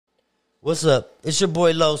What's up? It's your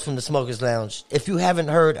boy Lowe's from the Smokers Lounge. If you haven't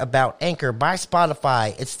heard about Anchor by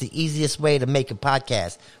Spotify, it's the easiest way to make a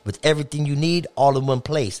podcast with everything you need all in one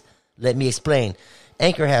place. Let me explain.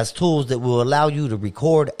 Anchor has tools that will allow you to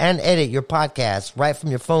record and edit your podcast right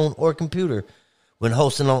from your phone or computer. When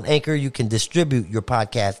hosting on Anchor, you can distribute your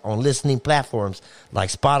podcast on listening platforms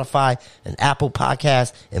like Spotify and Apple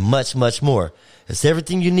Podcasts and much, much more. It's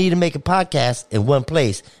everything you need to make a podcast in one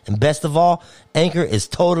place. And best of all, Anchor is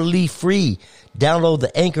totally free. Download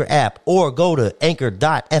the Anchor app or go to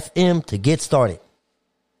anchor.fm to get started.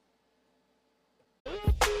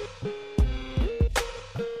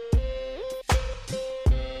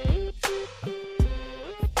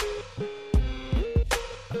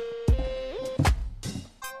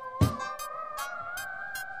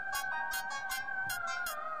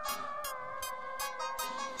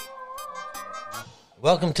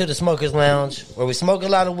 Welcome to the Smokers Lounge, where we smoke a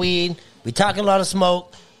lot of weed, we talk a lot of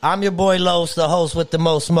smoke. I'm your boy Los, the host with the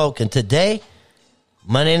most smoke, and today,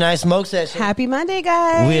 Monday Night Smoke Session. Happy Monday,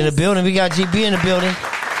 guys. We in the building. We got G.B in the building.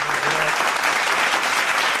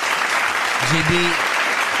 G.B,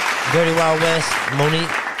 Dirty Wild West, Monique.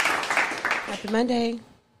 Happy Monday.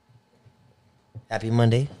 Happy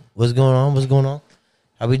Monday. What's going on? What's going on?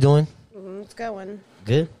 How we doing? It's going.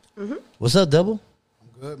 Good? What's up, Double?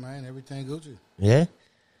 Good, man. Everything Gucci. Yeah?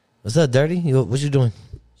 What's up, Dirty? What you doing?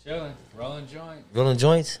 Chilling. Rolling joint. Rolling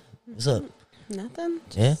joints? What's up? Nothing.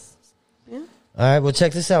 Yeah? Yeah. All right, well,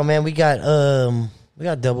 check this out, man. We got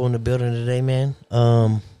Double in the building today, man.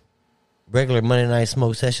 Regular Monday Night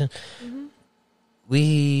Smoke Session.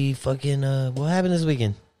 We fucking, what happened this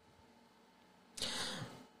weekend?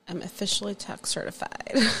 I'm officially tax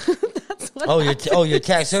certified. That's what You're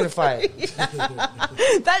tax certified.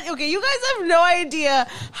 Okay, you guys have no idea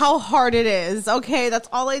how hard it is. Okay, that's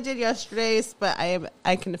all I did yesterday, but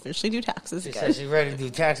I can officially do taxes She again. said she's ready to do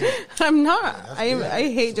taxes. I'm not. I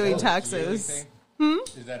hate doing taxes.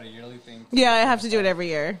 Is that a yearly thing? Yeah, I have to do it every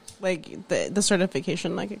year. Like the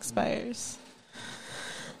certification expires.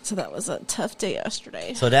 So that was a tough day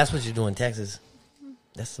yesterday. So that's what you're doing, taxes.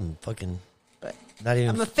 That's some fucking But not even.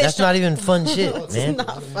 I'm official. That's not even fun shit, it's man.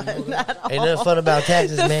 not fun at all. Ain't nothing fun about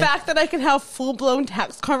taxes, The man. fact that I can have full-blown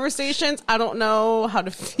tax conversations, I don't know how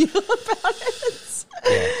to feel about it.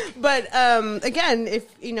 Yeah. But again, if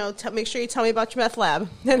make sure you tell me about your meth lab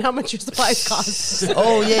and how much your supplies cost.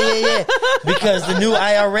 Oh yeah. Because the new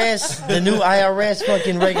IRS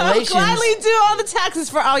fucking I'll regulations. gladly do all the taxes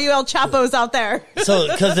for all you El Chapos out there. So,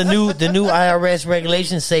 because the new IRS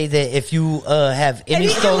regulations say that if you have any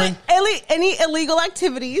stolen, any illegal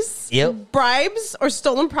activities, Yep. bribes, or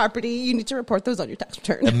stolen property, you need to report those on your tax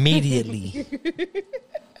return. immediately.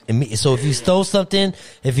 So if you stole something,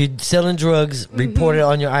 if you're selling drugs, report it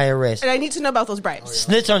on your IRS. And I need to know about those bribes.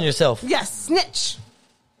 Snitch on yourself. Yes, snitch.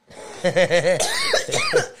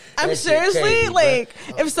 I'm That shit seriously crazy,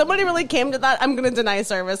 if somebody really came to that, I'm gonna deny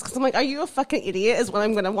service because I'm like, are you a fucking idiot? Is what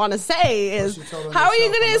I'm gonna want to say. Is how are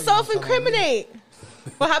you gonna self-incriminate?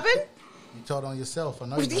 What happened? You told on yourself. I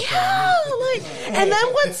know you. Yeah, and then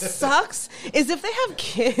what sucks is if they have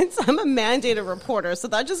kids, I'm a mandated reporter, so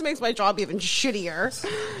that just makes my job even shittier.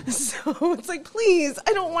 So it's like, please,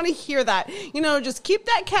 I don't want to hear that. Just keep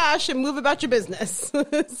that cash and move about your business.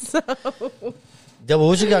 So, Double,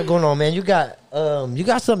 what you got going on, man? You got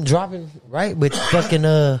something dropping, right? With fucking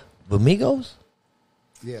with Migos?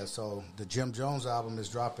 Yeah. So the Jim Jones album is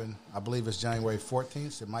dropping. I believe it's January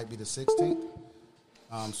 14th. It might be the 16th.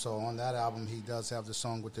 So on that album, he does have the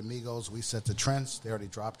song with the Migos. We Set the Trends. They already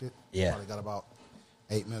dropped it. Yeah. Probably got about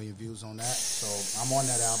 8 million views on that. So I'm on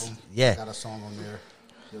that album. Yeah. Got a song on there.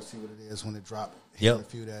 You'll see what it is when it drops Yep. in a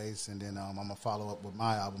few days. And then I'm going to follow up with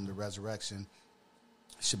my album, The Resurrection.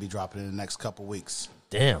 Should be dropping in the next couple weeks.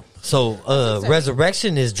 Damn. So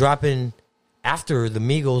Resurrection is dropping after the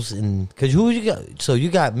Migos and because who you got? So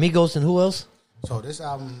you got Migos and who else? So this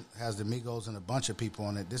album has the Migos and a bunch of people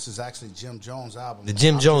on it. This is actually Jim Jones' album. The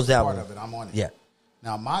Jim I'm Jones just a album. Part of it. I'm on it. Yeah.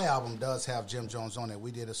 Now my album does have Jim Jones on it.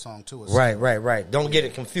 We did a song too. Right. Don't get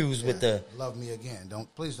it confused with the Love Me Again.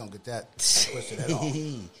 Please don't get that twisted at all.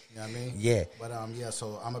 You know what I mean? Yeah. But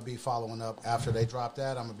so I'm gonna be following up after they drop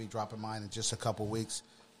that. I'm gonna be dropping mine in just a couple weeks.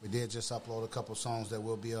 We did just upload a couple songs that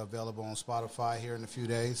will be available on Spotify here in a few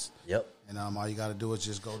days. Yep. And all you got to do is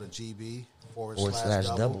just go to GB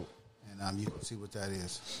 / double. And you can see what that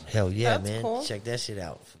is. Hell yeah, That's man. cool. Check that shit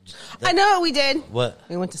out. I know what we did. What?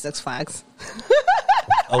 We went to Six Flags.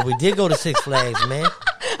 Oh, we did go to Six Flags, man. How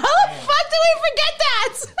the fuck did we forget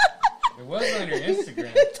that? It was on your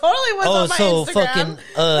Instagram. It totally was on my Instagram. Fucking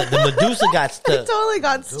the Medusa got It stuck. totally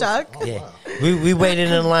got stuck. Yeah. We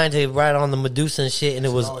waited in line to ride on the Medusa and shit, and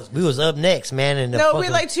we was up next, man. And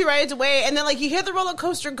we're like 2 rides away, and then like you hear the roller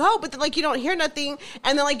coaster go, but then like you don't hear nothing,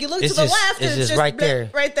 and then like you look to the left, and it's just right there,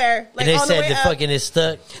 right there. Like, and they on said the fucking is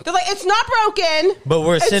stuck. They're like, it's not broken, but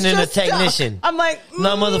we're sending a technician. Stuck. I'm like,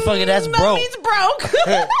 no, motherfucker, that's that broke. Means broke.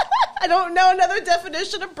 I don't know another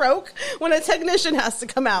definition of broke when a technician has to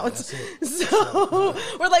come out. So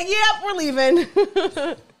we're like, yep, we're leaving.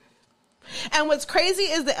 And what's crazy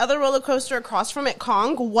is the other roller coaster across from it,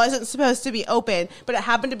 Kong, wasn't supposed to be open, but it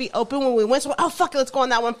happened to be open when we went. So, oh, fuck it, let's go on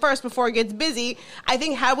that one first before it gets busy. I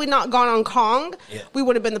think had we not gone on Kong, we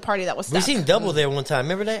would have been the party that was stuck. We seen Double there one time.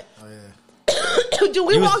 Remember that? Oh, yeah. Dude,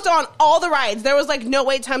 we walked on all the rides. There was like no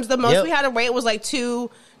wait times. The most we had to wait was like 2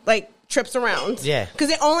 trips around. Yeah. Because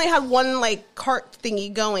they only had one like cart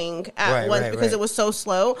thingy going at once because it was so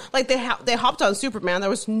slow. Like they hopped on Superman. There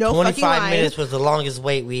was no fucking line. 25 minutes was the longest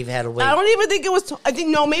wait we've had to wait. I don't even think it was. I think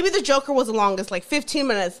no, maybe the Joker was the longest. Like 15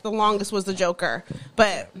 minutes. The longest was the Joker.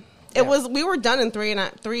 But it was. We were done in 3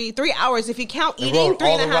 hours. If you count eating,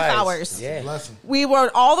 3.5 hours. Yeah. Blessing. We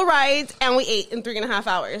rode all the rides and we ate in 3.5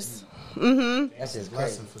 hours. Mm-hmm. That's just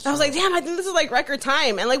crazy. Sure. I was like, damn, I think this is like record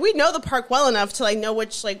time. And like we know the park well enough to like know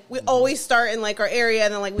which like we always start in like our area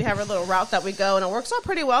and then like we have our little route that we go and it works out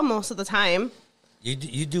pretty well most of the time. You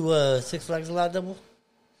do Six Flags a lot, Double?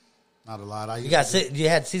 Not a lot. You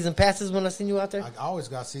had season passes when I seen you out there? I always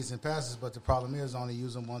got season passes, but the problem is I only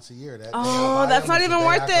use them once a year. That's not even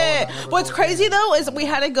worth it. What's crazy though is we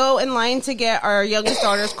had to go in line to get our youngest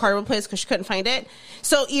daughter's car replaced because she couldn't find it.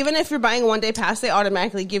 So even if you're buying a 1-day pass, they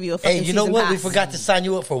automatically give you a fucking season pass. Hey, you know what? We forgot to sign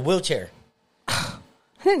you up for a wheelchair. I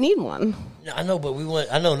didn't need one. I know, but we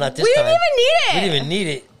went. I know, not this time. We didn't even need it. We didn't even need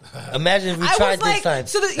it. Imagine if we tried this time.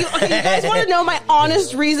 So you guys want to know my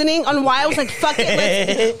honest reasoning on why I was like, fuck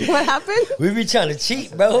it, what happened? We be trying to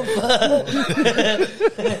cheat, bro.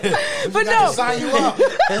 But no. Sign you up.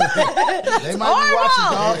 They might be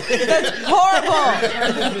watching, dog. That's horrible.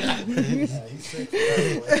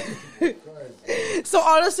 So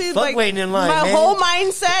honestly, fuck like waiting in line, my man. whole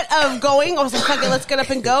mindset of going, I was like, fuck it, let's get up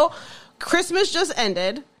and go. Christmas just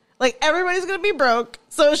ended. Like, everybody's going to be broke,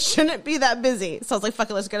 so it shouldn't be that busy. So I was like,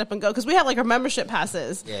 fuck it, let's get up and go. Because we have, like, our membership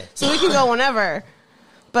passes. Yeah. So we can go whenever.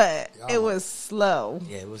 But it was slow.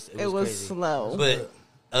 Yeah, it was crazy. Slow. But,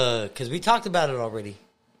 because we talked about it already.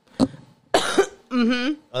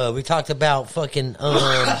 Mm-hmm. We talked about fucking,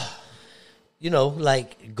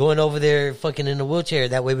 like, going over there fucking in a wheelchair.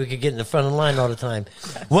 That way we could get in the front of the line all the time.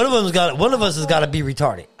 One of us has got to be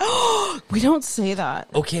retarded. We don't say that.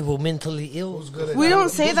 Okay, well, mentally ill. We don't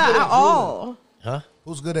say that at all. Huh?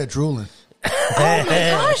 Who's good at drooling? Oh my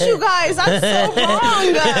gosh, you guys, that's so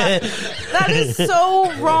wrong. That is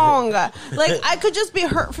so wrong. Like, I could just be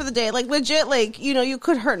hurt for the day. Like, legit, like, you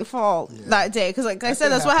could hurt and fall that day. Because, like I said,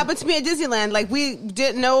 that's what happened to me at Disneyland. Like, we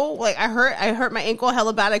didn't know. Like, I hurt my ankle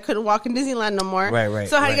hella bad. I couldn't walk in Disneyland no more. Right.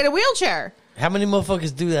 So I had to get a wheelchair. How many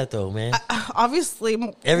motherfuckers do that, though, man? Obviously,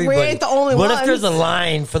 everybody. We ain't the only ones. What if there's a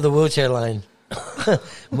line for the wheelchair line?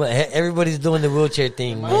 Everybody's doing the wheelchair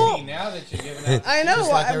thing. Well, now that you're giving out, I know,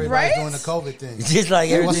 just like everybody's right? doing the COVID thing. Just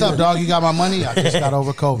like everything. What's up, dog? You got my money? I just got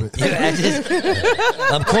over COVID.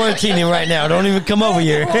 I'm quarantining right now. Don't even come over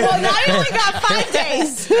here. Well, now you only got 5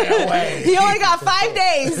 days. You only got 5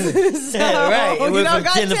 days. So, right. It went from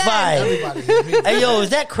 10 to 5. Hey, yo,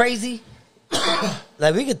 is that crazy?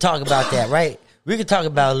 Like, we could talk about that, right? We could talk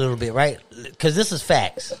about it a little bit, right? Because this is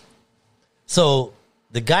facts. So,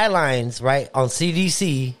 the guidelines, right, on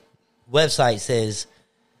CDC website says,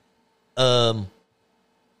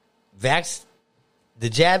 vaccinated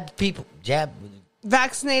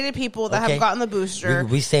people that have gotten the booster.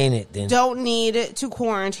 We saying it then. Don't need to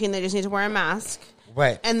quarantine. They just need to wear a mask.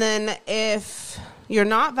 Right. And then if you're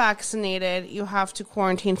not vaccinated, you have to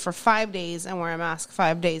quarantine for 5 days and wear a mask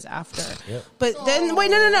 5 days after. Yep. But then,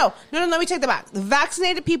 wait, no, let me take that back. The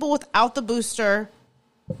vaccinated people without the booster,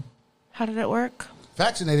 how did it work?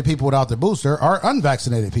 Vaccinated people without the booster are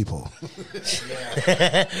unvaccinated people. So basically,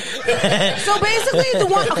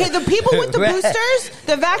 the people with the boosters,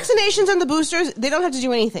 the vaccinations and the boosters, they don't have to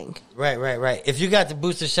do anything. Right. If you got the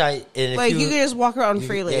booster shot, and like you can just walk around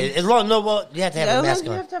freely. As long you have to have a mask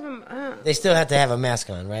on. They still have to have a mask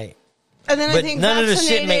on, right? And then I think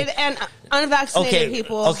vaccinated and unvaccinated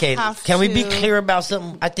people. Have can we be clear about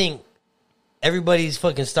something? I think everybody's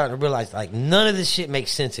fucking starting to realize like none of this shit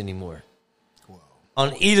makes sense anymore.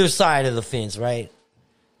 On either side of the fence, right?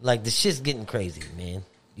 Like, the shit's getting crazy, man.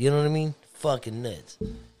 You know what I mean? Fucking nuts.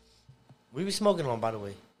 What are you smoking on, by the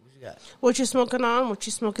way? What you got? What you smoking on, what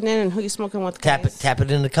you smoking in, and who you smoking with, guys? Tap it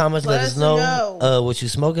in the comments. Let us know what you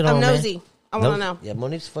smoking on, I'm nosy. Man. I want to know. Yeah,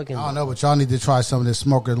 Monique's fucking. I don't know, but y'all need to try some of this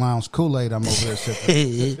Smoker Lounge Kool-Aid I'm over there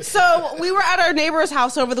sipping. So we were at our neighbor's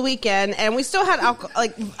house over the weekend, and we still had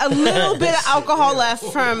like a little bit of alcohol left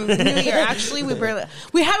from New Year. Actually,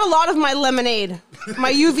 we had a lot of my lemonade,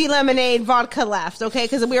 my UV lemonade vodka left. Okay,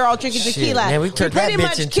 because we were all drinking tequila. Man, we turned that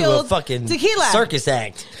bitch into a fucking tequila circus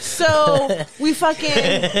act. So we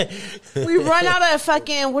run out of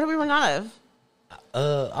fucking. What do we run out of?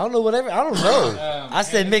 I don't know, whatever. I don't know. I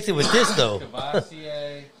said mix it with this, though.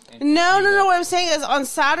 No. What I'm saying is on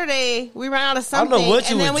Saturday, we ran out of something. I don't know what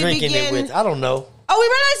you were drinking it with. I don't know. Oh, we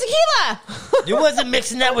ran out of tequila. You wasn't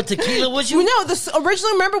mixing that with tequila, was you? No,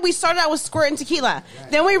 originally, remember, we started out with squirt and tequila.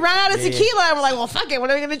 Then we ran out of tequila, and we're like, well, fuck it, what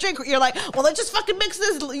are we going to drink? You're like, well, let's just fucking mix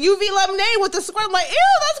this UV lemonade with the squirt. I'm like, ew,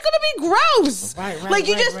 that's going to be gross. Right, like,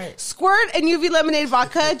 you just squirt and UV lemonade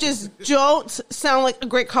vodka just don't sound like a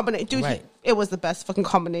great combination. Dude, it was the best fucking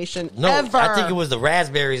combination ever. I think it was the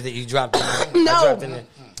raspberries that you dropped in. No. I dropped in there.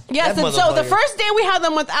 Yes, and so the first day we had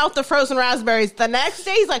them without the frozen raspberries. The next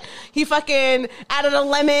day, he fucking added a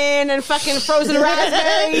lemon and fucking frozen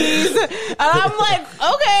raspberries. And I'm like,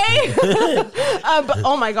 okay. But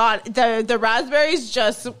oh my God, the raspberries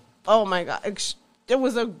just, oh my God. It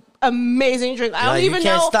was a amazing drink. I don't even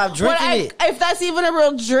know stop drinking if that's even a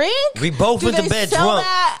real drink. We both went to bed drunk.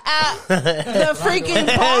 That at the freaking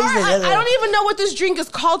bar? I don't even know what this drink is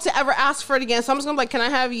called to ever ask for it again. So I'm just gonna be like, can I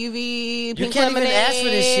have UV pink lemonade? Even ask for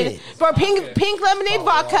this shit. For pink lemonade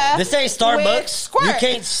vodka. This ain't Starbucks. You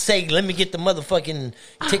can't say, let me get the motherfucking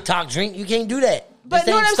TikTok drink. You can't do that. But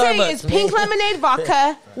know what I'm saying is pink lemonade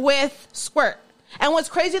vodka with squirt. And what's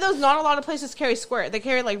crazy though is not a lot of places carry squirt. They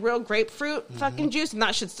carry like real grapefruit fucking juice, and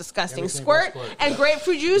that shit's disgusting. Squirt and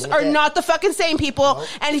grapefruit juice are not the fucking same, people. Nope.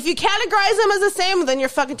 And if you categorize them as the same, then your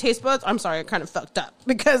fucking taste buds, I'm sorry, I kind of fucked up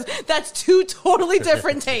because that's two totally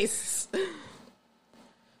different tastes.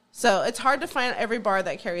 So it's hard to find every bar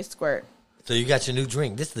that carries squirt. So you got your new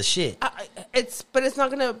drink. This is the shit. But it's not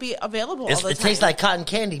going to be available all the time. It tastes like cotton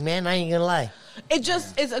candy, man. I ain't going to lie. It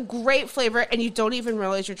just is a great flavor, and you don't even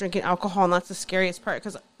realize you're drinking alcohol, and that's the scariest part.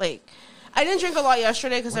 Because, like, I didn't drink a lot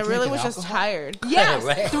yesterday because I really was just tired. Yes,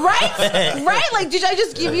 right? Like, did I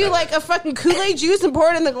just give you, like, a fucking Kool-Aid juice and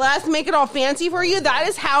pour it in the glass and make it all fancy for you? That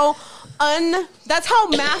is how that's how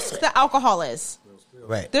masked the alcohol is.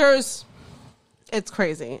 Right. It's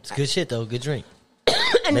crazy. It's good shit, though. Good drink.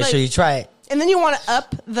 And Make sure you try it. And then you want to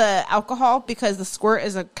up the alcohol because the squirt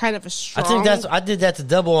is a kind of a strong. I did that to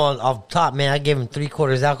double on off top, man. I gave him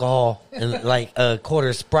 3/4 alcohol and like a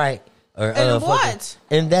quarter Sprite. And what?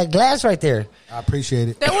 In that glass right there. I appreciate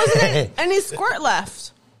it. There wasn't any squirt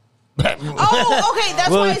left. Oh, okay.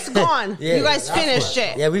 That's why it's gone. Yeah, you guys finished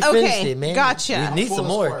it. Yeah, we finished it, man. Gotcha. We need some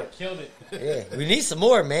more. Killed it. Yeah, we need some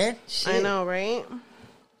more, man. Shit. I know, right?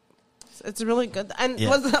 It's really good. And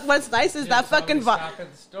what's nice is that fucking vodka.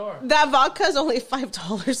 That vodka is only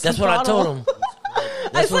 $5. That's what I told him.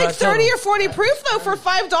 It's like 30 or 40 proof though for $5.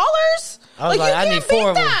 I was like, I need 4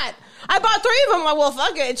 of them. I bought 3 of them. I'm like, well,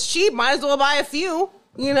 fuck it. It's cheap. Might as well buy a few.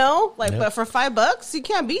 You know, like, but for $5, you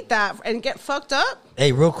can't beat that and get fucked up.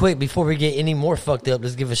 Hey, real quick before we get any more fucked up,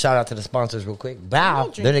 let's give a shout out to the sponsors real quick. Bow,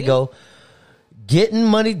 there they go. Getting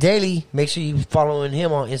Money Daily. Make sure you following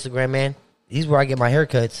him on Instagram, man. He's where I get my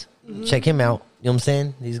haircuts. Check him out. You know what I'm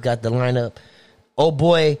saying? He's got the lineup. Oh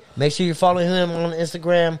boy, make sure you're following him on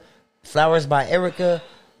Instagram. Flowers by Erica,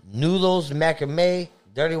 Noodles Macrame,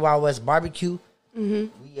 Dirty Wild West Barbecue. We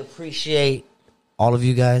appreciate all of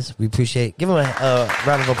you guys. We appreciate. Give him a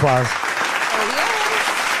round of applause. Oh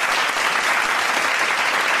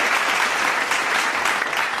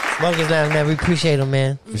yeah. Smokers Lounge, man. We appreciate them,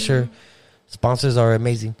 man, for sure. Sponsors are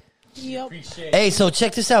amazing. Yep. Hey, so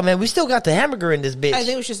check this out, man. We still got the hamburger in this bitch. I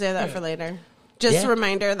think we should say that for later. Just a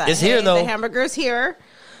reminder that it's here, though. The hamburger's here.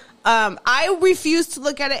 I refuse to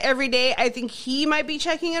look at it every day. I think he might be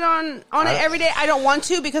checking it on it every day. I don't want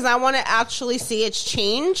to because I want to actually see its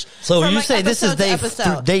change. So you say this is day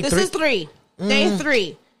 3? This is 3. Day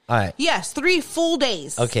 3. All right. Yes, 3 full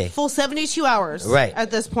days. Okay. Full 72 hours. Right. At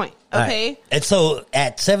this point. Okay. Right. And so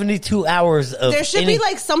at 72 hours of there should be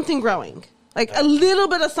like something growing. Like a little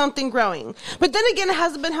bit of something growing. But then again, it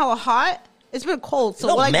hasn't been hella hot. It's been cold. So it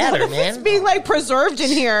don't like matter, man. It's being like preserved in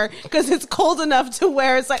here because it's cold enough to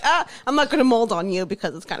where it's like, I'm not going to mold on you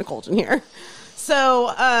because it's kind of cold in here.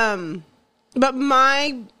 So, but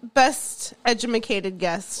my best educated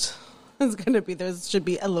guess is going to be there should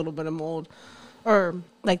be a little bit of mold. Or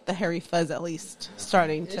like the hairy fuzz at least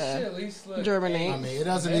starting It should to at least look germinate. I mean, it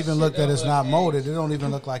doesn't That even shit look that don't it's look not aged. molded. It don't even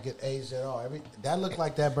look like it aged at all. That looked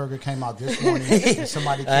like that burger came out this morning and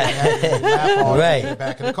somebody came and had it all Right. in the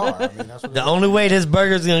back of the car. I mean, that's what The only way this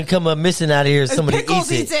burger's gonna come up missing out of here is somebody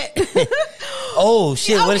Pickles eats it. it. Oh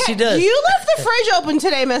shit! What did she do? You left the fridge open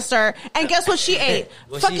today, mister. And guess what she ate?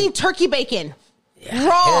 What Fucking she- turkey bacon.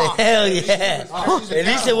 Raw. Hell yeah! At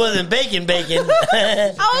least it wasn't bacon.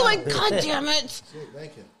 I was like, God damn it.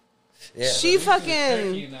 bacon. She Turkey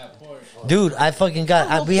fucking. in that pork. Dude, I fucking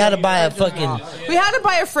got. We had to buy a fucking. We had to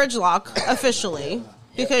buy a fridge lock officially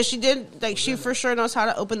because she did, like, she for sure knows how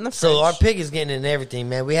to open the fridge. So our pig is getting in everything,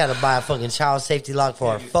 man. We had to buy a fucking child safety lock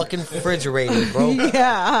for our fucking refrigerator, bro.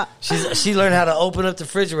 Yeah. She learned how to open up the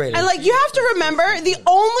refrigerator. And, like, you have to remember the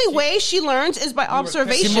only way she learns is by She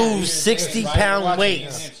observation. moves 60-pound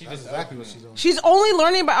weights. That's exactly what she's doing. She's only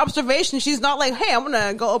learning by observation. She's not like, hey, I'm going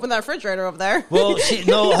to go open that refrigerator over there. Well,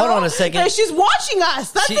 hold on a second. And she's watching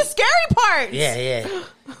us. That's She- the scary part. Yeah.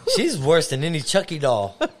 She's worse than any Chucky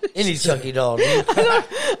doll. Any Chucky doll, dude.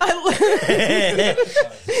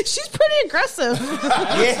 She's pretty aggressive.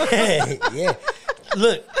 Yeah.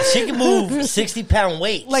 Look, she can move 60-pound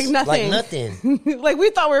weights. Like nothing. Like, we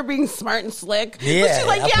thought we were being smart and slick. Yeah. But she's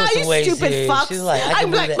like, I yeah, put some you weights stupid here. fucks. She's like, I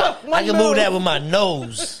can move that with my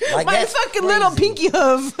nose. Like, my that's fucking crazy. little pinky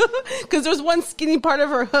hoof. Because there's one skinny part of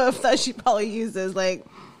her hoof that she probably uses. Like,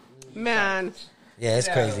 man. Yeah, it's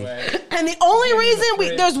crazy. And the only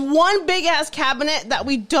reason there's one big ass cabinet that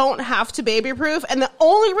we don't have to baby proof, and the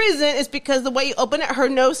only reason is because the way you open it, her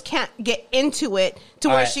nose can't get into it to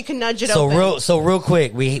where All right. she can nudge it So open. real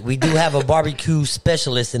quick, we do have a barbecue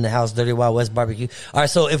specialist in the house, Dirty Wild West Barbecue. All right,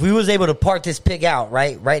 so if we was able to park this pig out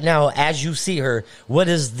right now, as you see her, what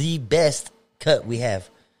is the best cut we have?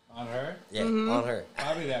 On her? Yeah, Mm-hmm. on her.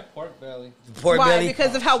 Probably that pork belly. Pork Why? belly.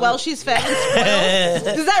 Because of how well she's fed and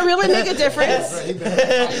spoiled? Does that really make a difference?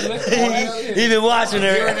 He been watching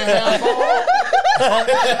her.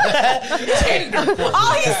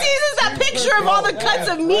 All he sees is that picture of all the cuts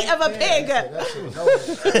of meat of a pig.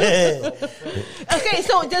 Okay,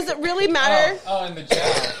 so does it really matter? Oh, and the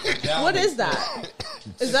jowl. The jowl What makes is that?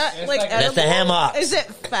 Is that It's like like- edible? That's the ham hocks. Is it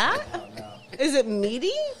fat? Is it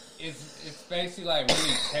meaty? It's basically like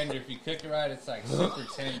really tender. If you cook it right, it's like super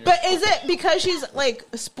tender. But is it because she's like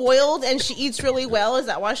spoiled and she eats really well? Is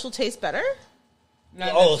that why she'll taste better?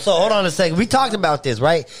 Not Oh, so hold on a second. We talked about this,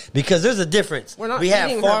 right? Because there's a difference. We're not we have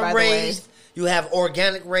eating her, farm by the way. raised. You have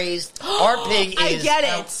organic raised. Our pig I is. get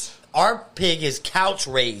it. Our pig is couch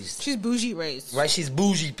raised. She's bougie raised. Right, she's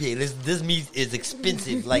bougie pig. This meat is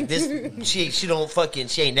expensive. Like this, she don't fucking.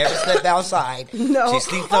 She ain't never slept outside. No. She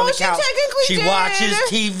sleeps Oh, on the she couch. technically She did. watches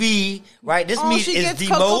TV. Right, this Oh, meat she is gets the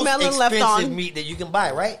Coco most Melon left expensive on. meat that you can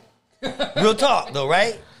buy. Right, real talk though.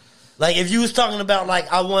 Right, like if you was talking about like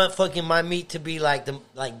I want fucking my meat to be like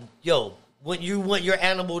yo. When you want your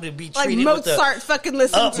animal to be Like treated with the Mozart fucking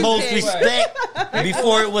listened to utmost pigs. respect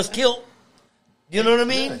before it was killed. You know what I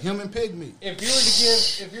mean? Human pig meat. If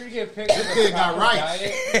you were to give pigs a pig got proper rights.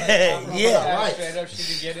 diet, Yeah. Right. straight up,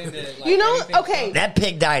 she could get into like You know, anything. okay. That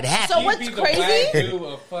pig died happy. So She'd what's be the crazy?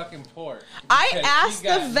 Wagyu of fucking pork. I Because asked she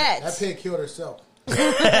got- the vet. That pig killed herself. Hell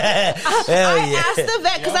I asked the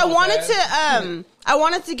vet because Yeah, I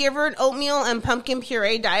wanted to give her an oatmeal and pumpkin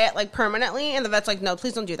puree diet like permanently, and the vet's like, no,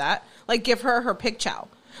 please don't do that. Like, give her pig chow.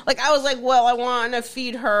 Like, I was like, well, I want to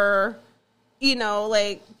feed her, you know,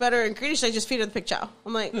 like better ingredients. I just feed her the pig chow.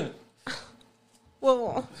 I'm like,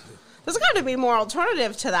 well, there's got to be more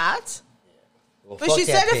alternative to that. Well, But fuck she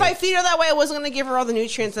that said if I pig. feed her that way, I wasn't going to give her all the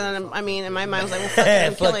nutrients. And then, I mean, in my mind, I was like, well, fuck it,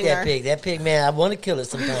 I'm Fuck killing that her pig. That pig, man, I want to kill it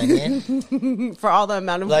sometime, man. for all the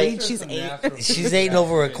amount of Like- weed she's ate. She's eating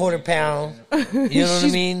over a quarter pound. You know what I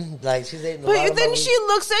She's- mean? Like, she's eating a lot But of then my she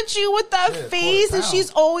looks at you with that Shit, face, quarter and pound.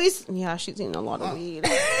 she's always, yeah, she's eating a lot of weed.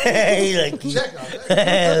 He like, Check out that.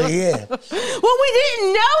 hell yeah. Well, we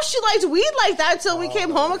didn't know she liked weed like that till we came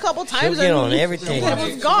home a couple times. She'll get and on everything. It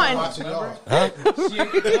was gone. Watching y'all. She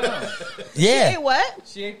ate the clones. Yeah. Hey, what?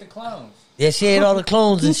 She ate the clones. Yeah, she ate all the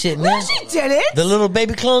clones and shit, No, man. she didn't. The little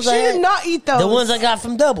baby clones She I had? did not eat those. The ones I got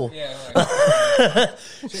from Double. Yeah. Like,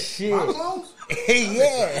 Shit. My clones?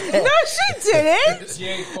 Yeah. No, she didn't. she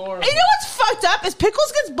ate 4 of You know what's fucked up is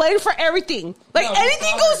Pickles gets blamed for everything. Like No, we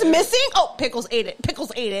anything saw goes her, yeah. missing. Oh, Pickles ate it.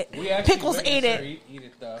 Pickles ate it. We actually Pickles witnessed ate her it. Eat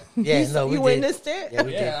it though. Yeah, no, we You did. witnessed it. Yeah,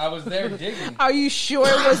 we did. Yeah, I was there digging. Are you sure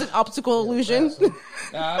it was an optical illusion?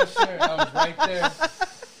 No, I was sure. I was right there.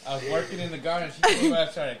 I was working in the garden. She came out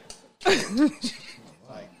and started.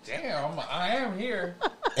 Like, damn, I am here.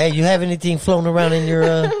 Hey, you have anything floating around in your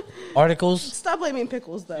articles. Stop blaming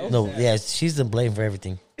Pickles, though. No, yeah, she's to blame for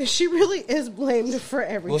everything. She really is blamed for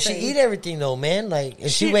everything. Well, she eat everything though, man. Like,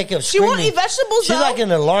 if she wake up She screaming, won't eat vegetables, she's though. like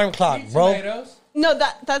an alarm clock, bro. Tomatoes? No,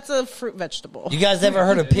 that's a fruit vegetable. You guys ever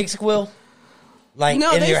heard of pig squeal? Like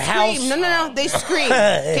No, in they your scream. house? No, they scream.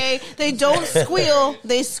 Okay, they don't squeal.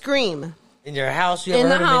 They scream In your house? You ever in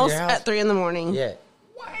the heard of them house in your house? at 3 a.m. Yeah.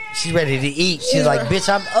 She's ready to eat. She's like, bitch,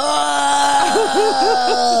 I'm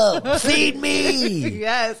feed me.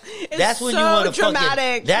 Yes, it's That's when so you want to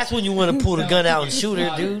dramatic. That's when you want to pull the gun out and shoot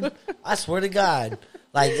her, dude. I swear to God.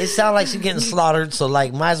 Like, it sounds like she's getting slaughtered, so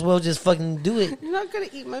like, might as well just fucking do it. You're not gonna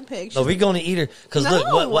eat my pig. No, we're gonna eat her. Cause look,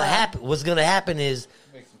 No. what happened? What's gonna happen is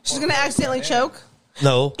She's gonna accidentally choke.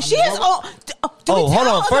 no. She is all. Do we Oh, hold tell on.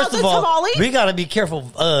 about First the of all, tamale? we gotta be careful.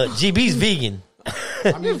 GB's vegan. I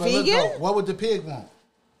mean, but look, vegan? though, what would the pig want?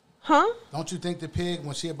 Huh? Don't you think the pig,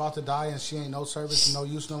 when she about to die and she ain't no service and no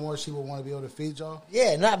use no more, she would want to be able to feed y'all?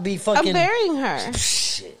 Yeah, not be I'm fucking burying her.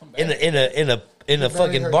 shit. in a bury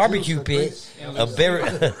fucking her barbecue juice, her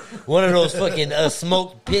pit. grease. One of those fucking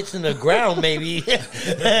smoked pits in the ground, maybe.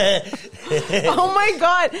 Oh my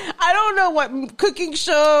god! I don't know what cooking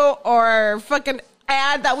show or fucking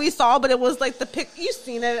ad that we saw, but it was like the pig. You've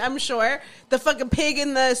seen it, I'm sure. The fucking pig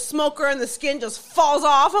in the smoker and the skin just falls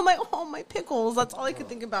off. I'm like, oh my pickles. That's all I could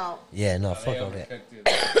think about. Yeah, no, fuck They all that. overcooked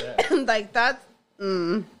it. Yeah. Like that.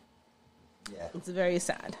 Yeah. It's very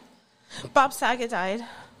sad. Bob Saget died.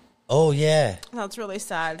 Oh yeah. That's really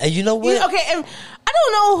sad. And you know what? Okay, and I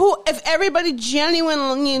don't know if everybody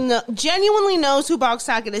genuinely knows who Bob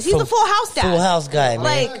Saget is. He's the Full House dad. Full House guy, man.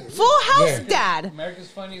 Like Full House Yeah. dad. America's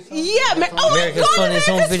Funniest Home Yeah, man. Oh my America's god, Funniest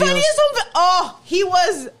Home America's Videos. Funniest Home Videos. Oh, he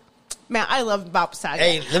was. Man, I loved Bob Saget.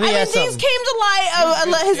 Hey, let me I mean, ask things something. came to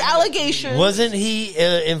light. His allegations. Wasn't he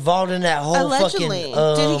involved in that whole Allegedly.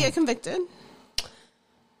 fucking? Did he get convicted?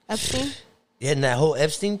 Epstein? in that whole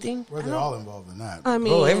Epstein thing? Well, they're all involved in that. I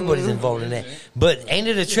mean, Bro, everybody's involved in that. But ain't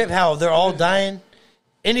it a trip how they're all dying?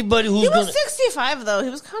 Anybody who's he was gonna 65 though. He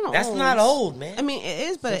was kind of that's old. not old, man. I mean, it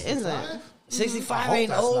is, but it isn't. 65 I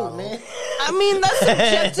ain't hope that's old, not man. old. I mean,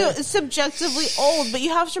 that's subjectively old, but you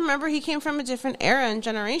have to remember he came from a different era and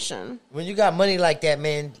generation. When you got money like that,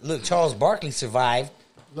 man, look, Charles Barkley survived.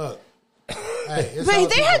 Look, hey, it's But other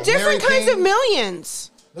they had people. different Larry kinds of King,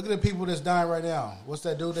 millions. Look at the people that's dying right now. What's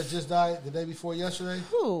that dude that just died the day before yesterday?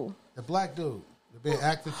 Who? The black dude. They've been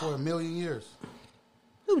active for 1,000,000 years.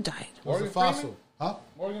 Who died? Was a Morgan fossil. Freeman? Huh?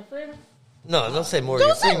 Morgan Freeman? No, don't say Morgan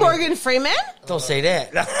Don't say Freeman. Morgan Freeman. Don't say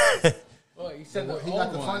that. Well, you said the He old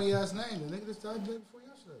got the one. funny ass name. The nigga just died the day before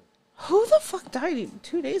yesterday. Who the fuck died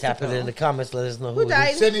 2 days Tap ago? it in the comments. Let us know Who who,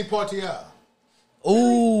 died? Sidney Poitier.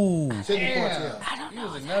 Ooh. Sidney Damn. Poitier. He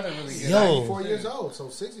was another really good Yo. 94 years old, so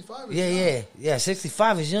 65 is Yeah, young. yeah.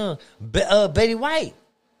 65 is young. Betty White.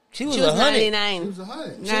 She was, She was 100. He 99. was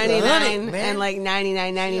 100. 99 man. and like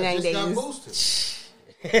 99 She just got days. boosted.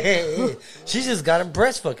 She just got her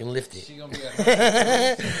breast fucking lifted. She gonna be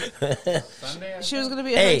 100 Sunday. I She was think? going to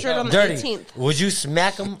be Hey, 100 on the Dirty, 18th. would you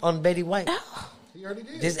smack him on Betty White? He already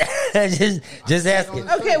did. Just asking.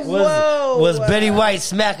 Okay, Was whoa. Betty White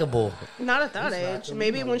smackable Not at that age.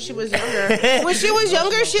 Maybe when she was younger. When she was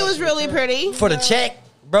younger, she was really pretty. for the check,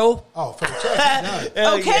 bro? Oh, for the check.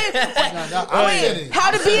 Done. Okay. Now, I was Wait, kidding.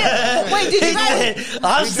 how to be a... Wait, did you guys...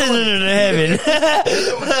 I'm sending her to heaven.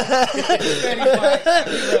 Betty White,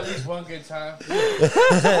 you at least one good time.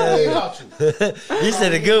 Hey, about you. You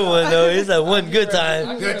said a good one though. It's like one good I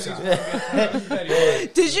time. give her at least one good time. Betty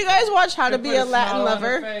White. Did you guys watch How to Put Be a Latin smile on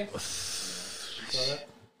her Lover? face.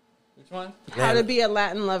 Which one? How to Be a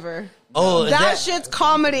Latin Lover. Oh, is That that, shit's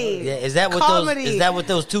comedy. yeah, is that what comedy. those? Is that what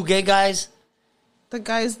those two gay guys? The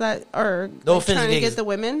guys that are No like, offense, trying to gays. get the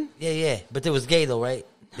women? Yeah. But they was gay though, right?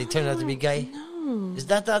 They turned out to be gay. No, is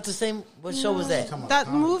that not the same? What show was that? That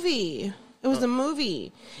movie. It was a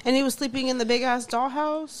movie. And he was sleeping in the big ass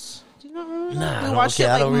dollhouse. Do you not remember that? Nah, We I watched don't- it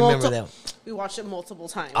I like don't remember that. We watched it multiple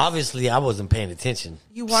times. Obviously, I wasn't paying attention.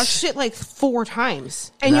 You watched it like 4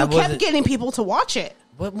 times. And And I you kept wasn't- getting people to watch it.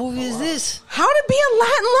 What movie is this? How to Be a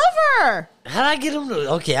Latin Lover. How'd I get him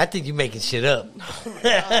to? Okay, I think you're making shit up.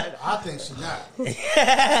 I think she's not. Okay, I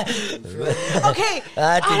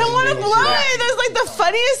I think don't you want to made it lie. There's like the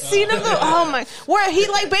funniest scene of the where he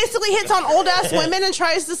like basically hits on old ass women and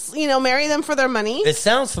tries to marry them for their money. It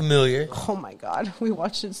sounds familiar. Oh my god, we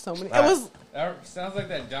watched it so many. It was That sounds like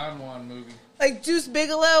that Don Juan movie. like Deuce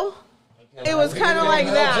Bigelow. It was kind of like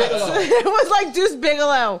that. It was like Deuce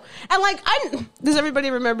Bigelow, and like does everybody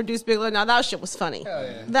remember Deuce Bigelow? Now that shit was funny. Hell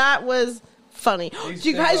yeah. That was funny. Deuce Do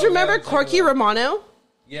you guys Bigelow, remember yeah, Corky Bigelow. Romano?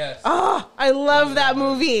 Yes. I love that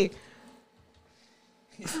movie.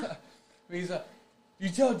 He's You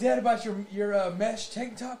tell Dad about your mesh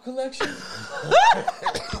tank top collection?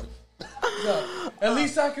 So, at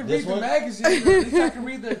least I can read the magazine. At least I can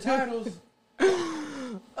read the titles.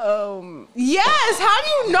 Yes. How do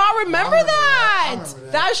you not remember that?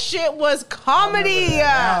 That shit was comedy.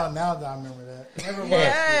 Now that I remember that. Never mind.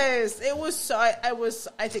 Yes, it was. So I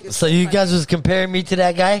think it's. So you guys was comparing me to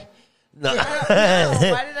that guy? No. No,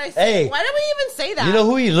 why did I say? Hey. Why did we even say that? You know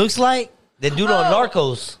who he looks like? The dude on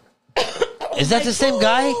Narcos. Is that the same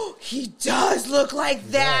guy? He does look like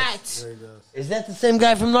that. There he goes. Is that the same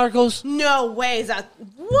guy from Narcos? No way. Is that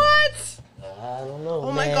what? I don't know.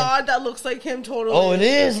 Oh my man. God, that looks like him totally. Oh, it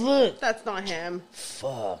is. Look. That's not him.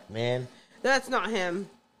 Fuck, man. That's not him.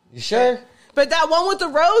 You sure? But that one with the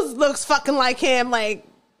rose looks fucking like him, like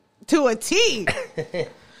to a T.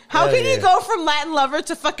 How Hell can yeah. you go from Latin lover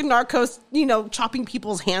to fucking Narcos? You know, chopping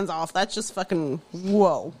people's hands off. That's just fucking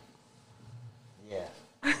whoa.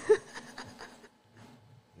 Yeah.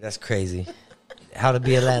 That's crazy. How to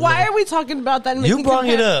be a Latin. Why are we talking about that? And You making brought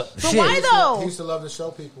it compar- up. But Shit. why He though? used to love to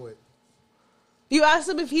show people it. You asked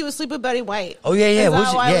him if he would sleep with Betty White. Oh yeah, yeah, Is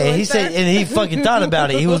that why we yeah. went He said, there? and he fucking thought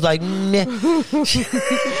about it. He was like, meh.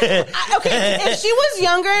 Okay, if she was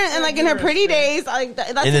younger and like in her pretty days, like that's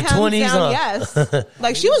In the hands 20s, down, huh? yes.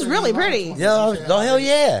 Like she was really pretty. Yo, no, hell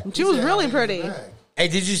yeah. She was really pretty. Hey,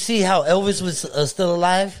 did you see how Elvis was still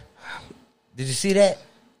alive? Did you see that?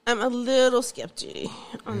 I'm a little skeptic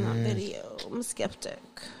on that video. I'm a skeptic.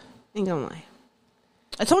 Ain't gonna lie.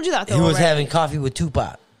 I told you that though. He was already. having coffee with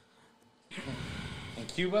Tupac In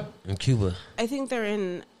Cuba? in Cuba. I think they're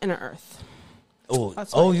in inner Earth. Oh,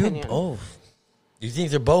 That's my opinion. You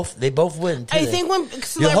think they both wouldn't? I think when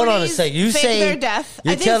celebrities hold on a sec. You fake say their death,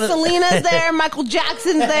 you're I think telling- Selena's there, Michael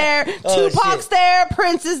Jackson's there, Oh, Tupac's shit. there,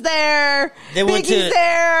 Prince is there, They went Biggie's to-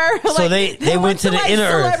 there. So they went to the like inner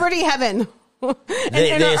Earth. celebrity heaven. And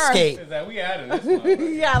they inner Earth. escaped. Is that we out of this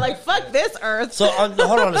one? Yeah, like fuck this Earth. So hold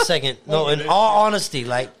on a second. No, in all honesty,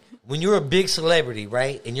 like when you're a big celebrity,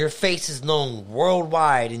 right, and your face is known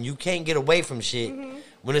worldwide, and you can't get away from shit,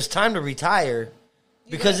 when it's time to retire,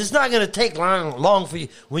 because it's not gonna take long for you.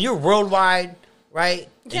 When you're worldwide, right,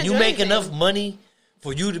 and can't you do make anything. enough money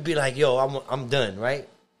for you to be like, yo, I'm done, right?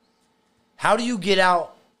 How do you get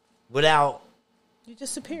out without You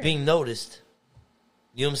disappear. being noticed?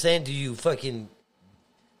 You know what I'm saying?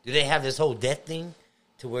 Do they have this whole death thing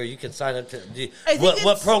to where you can sign up to? I think What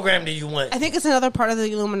it's- program do you want? I think it's another part of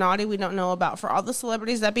the Illuminati we don't know about. For all the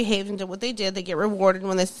celebrities that behaved and did what they did, they get rewarded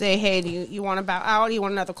when they say, hey, do you want to bow out? Do you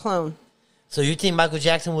want another clone? So you think Michael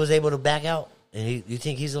Jackson was able to back out, and you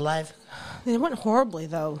think he's alive? They went horribly,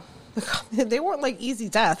 though. They weren't like easy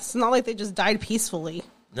deaths. It's not like they just died peacefully.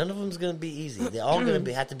 None of them's gonna be easy. They're all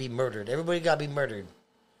gonna have to be murdered. Everybody got to be murdered,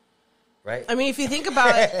 right? I mean, if you think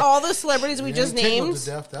about it, all the celebrities we You just ain't tickled named, to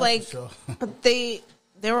death, that's like for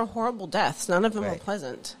they were horrible deaths. None of them were Right.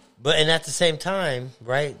 pleasant. But and at the same time,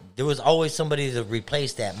 right? There was always somebody to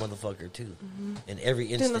replace that motherfucker too. In every I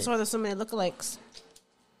think instant, that's why there's so many lookalikes.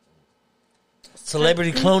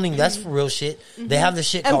 celebrity cloning. That's for real shit. They have the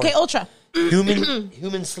shit called MK Ultra.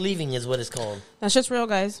 human sleeving is what it's called. That shit's real,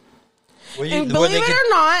 guys. Where And where believe they it can- or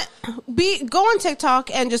not, go on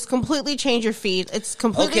TikTok and just completely change your feed. It's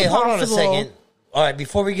completely Okay, hold on a possible. second. All right,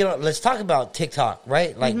 before we get on, let's talk about TikTok,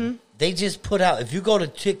 right? Like they just put out. If you go to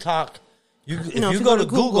TikTok, if you go to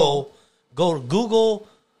Google, go to Google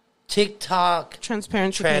TikTok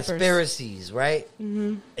Transparency papers. transparencies, right?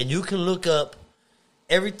 And you can look up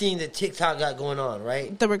everything that TikTok got going on,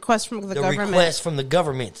 right? The request from the government. Requests from the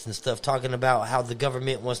governments and stuff, talking about how the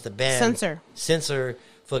government wants to censor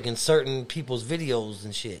fucking certain people's videos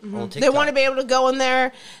and shit on TikTok. They want to be able to go in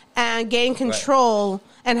there and gain control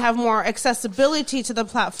and have more accessibility to the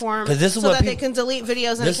platform 'Cause this is so what that they people- can delete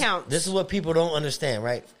videos and accounts. This is what people don't understand,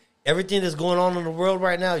 right? Everything that's going on in the world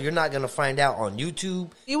right now, you're not going to find out on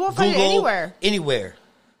YouTube. You won't find it anywhere,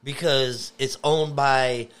 because it's owned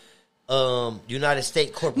by United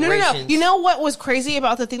States corporations. No. You know what was crazy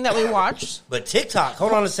about the thing that we watched? But TikTok,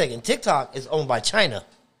 hold on a second. TikTok is owned by China.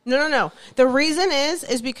 No. The reason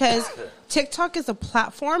is because TikTok is a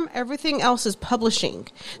platform. Everything else is publishing.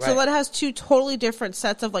 So Right. that has two totally different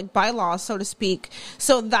sets of like bylaws, so to speak.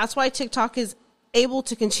 So that's why TikTok is able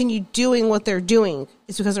to continue doing what they're doing.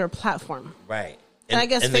 Is because they're a platform. Right. And I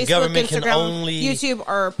guess the Facebook, government can Instagram, only YouTube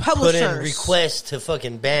are put publishers. in requests to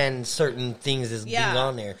fucking ban certain things that's being Yeah.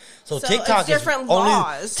 on there. So So TikTok it's different is only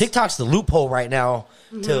laws. TikTok's the loophole right now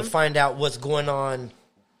to find out what's going on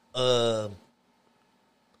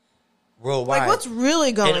worldwide. Like what's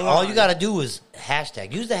really going and on? all you got to do is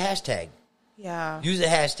hashtag. Use the hashtag. Yeah. Use the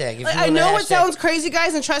hashtag. If you I want the know it hashtag- sounds crazy,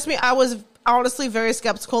 guys, and trust me, I was honestly very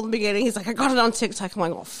skeptical in the beginning. He's like, I got it on TikTok. I'm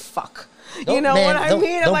like, oh, fuck. You know what I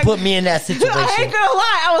mean? Don't put me in that situation. I ain't gonna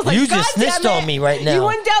lie. I was like, you God just snitched damn it. on me right now. You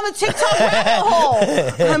went down the TikTok rabbit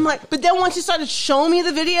hole. I'm like, but then once you started showing me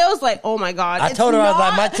the videos, like, oh my God. I told her, I was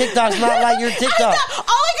like, my TikTok's not like your TikTok. All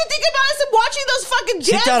I could think about is watching those fucking dance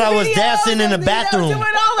She thought I was videos dancing in the and, bathroom. doing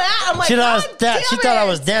all that. I'm like, She she thought I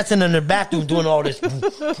was dancing in the bathroom doing all this. Nah,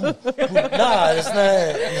 it's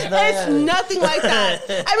not. It's nothing like that.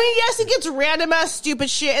 I mean, yes, it gets random ass stupid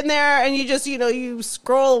shit in there, and you just, you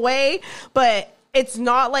scroll away, but it's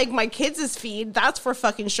not like my kids' feed. That's for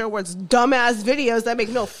fucking sure, where it's dumbass videos that make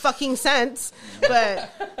no fucking sense. But,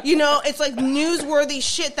 it's like newsworthy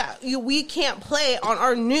shit that we can't play on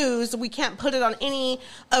our news. We can't put it on any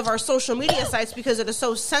of our social media sites because it is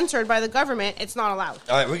so censored by the government. It's not allowed.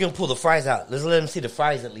 All right, we're going to pull the fries out. Let's let them see the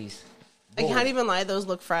fries at least. I can't even lie; those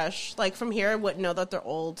look fresh. Like from here, I wouldn't know that they're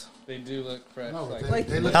old. They do look fresh. No, like,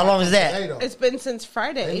 they look How long like is that? Today, though. It's been since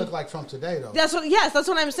Friday. They look like from today, though. That's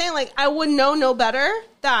what I'm saying. Like I would know no better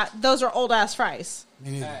that those are old ass fries.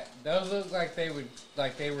 Me neither. those look like they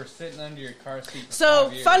were sitting under your car seat. For So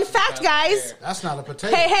 5 years fun and fact, found guys. there. That's not a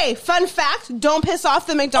potato. Hey, fun fact! Don't piss off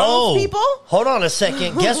the McDonald's people. Hold on a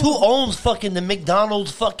second. Guess who owns fucking the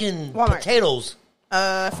McDonald's fucking Walmart. potatoes?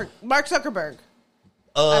 For Mark Zuckerberg.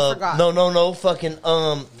 I forgot. No. Fucking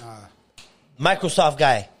Microsoft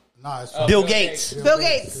guy. Nah, it's Bill Gates. Bill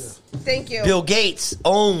Gates. Thank you. Bill Gates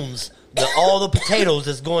owns all the potatoes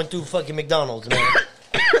that's going through fucking McDonald's, man.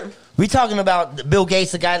 We talking about Bill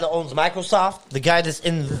Gates, the guy that owns Microsoft, the guy that's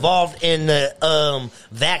involved in the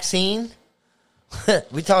vaccine.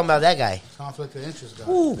 We talking about that guy. conflict of interest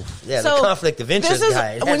guy. Ooh, yeah, So, the conflict of interest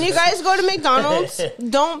guy. When you guys go to McDonald's,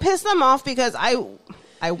 don't piss them off because I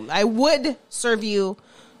would serve you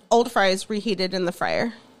old fries reheated in the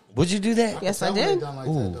fryer. Would you do that? Yes, I Tell me they did. done like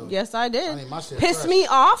that, though. Yes, I did. I need my shit Piss fresh. me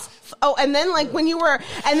off. Oh, and then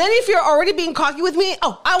if you're already being cocky with me,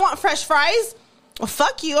 I want fresh fries. Well,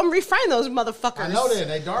 fuck you. I'm refrying those motherfuckers. I know that.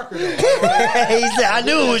 They darker, though. He said, I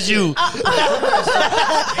knew it was you.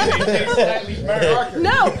 They slightly burnt. Darker.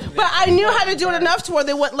 No, but I knew how to do it enough to where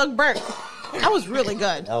they wouldn't look burnt. That was really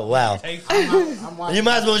good. Oh, wow. I'm watching. You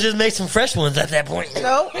might as well just make some fresh ones at that point.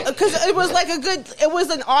 No, because it was like it was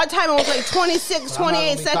an odd time. It was like 26, But I'm not 28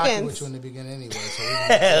 gonna be cocky seconds. with you in the beginning anyway. So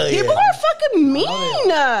Hell yeah. People are fucking mean.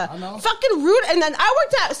 I know. Fucking rude. And then I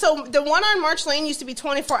worked at, so the one on March Lane used to be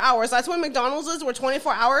 24 hours. That's when McDonald's is, were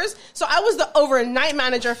 24 hours. So I was the overnight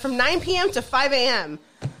manager from 9 p.m. to 5 a.m.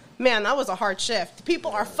 Man, that was a hard shift.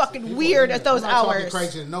 People are fucking weird at those I'm not talking hours.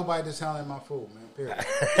 crazy to nobody that's handling my food, man. Period.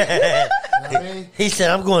 You know what I mean? He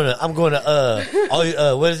said, I'm going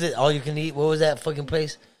to, what is it? All you can eat? What was that fucking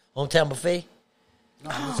place? Hometown Buffet? No,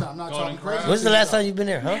 I'm not talking crazy. When's the last time you've been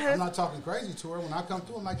there, huh? I'm not talking crazy to her. When I come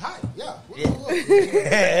through, I'm like, hi, yeah.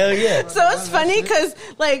 Hell yeah. So it's funny because,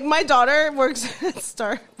 like, my daughter works at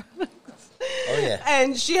Starbucks. Oh, yeah.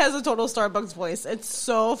 And she has a total Starbucks voice. It's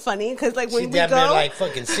so funny because, like, when She we damn go, near like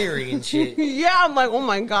fucking Siri and shit. yeah, I'm like, oh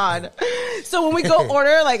my God. So when we go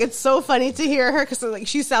order, like, it's so funny to hear her because, like,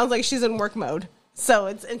 she sounds like she's in work mode. So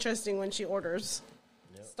it's interesting when she orders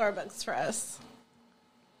Starbucks for us.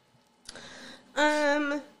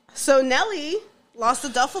 So Nelly lost a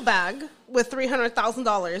duffel bag with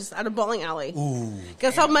 $300,000 at a bowling alley. Ooh.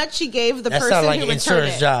 Guess how much she gave the That person sounds like who an returned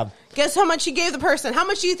insurance it? job. Guess how much she gave the person? How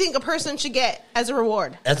much do you think a person should get as a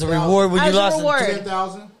reward? As a reward when you As a lost reward.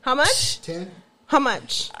 10,000, How much? 10, How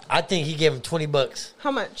much? I think he gave him $20.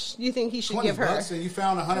 How much do you think he should 20 give her? bucks, and you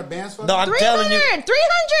found 100 bands for No, I'm telling you. 300!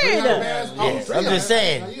 300! I'm just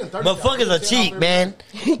saying, motherfuckers are cheap, man.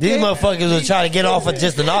 These motfuckers will try to get off with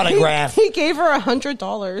just an autograph. He gave her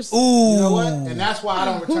 $100. Ooh. You know what? And that's why I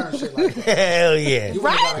don't return shit like that. Hell yeah. You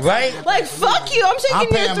Right? gotta Right? get Like, that for me. fuck you. I'm taking I'm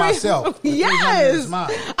your paying myself. The 300 Yes. is mine.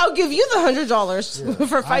 I'll give you the $100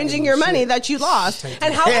 for finding your money that you lost.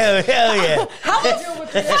 And how Hell yeah.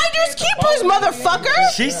 finders keepers, motherfucker.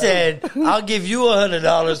 She said, I'll give you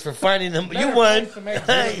 $100 for finding them. You won.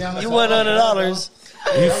 You won $100.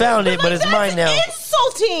 You found it, but it's mine now.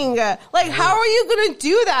 Insulting. Like, how are you gonna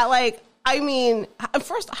do that? Like, I mean,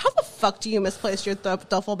 first, how the fuck do you misplace your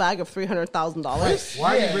duffel bag of $300,000?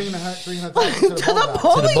 Why are you bringing the 300,000 To the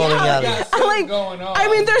bowling alley. alley. Yeah, I'm like, going on. I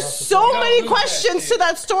mean, there's so many lose questions that to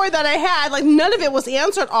that story that I had. Like, none of it was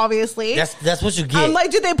answered, obviously. That's what you get. I'm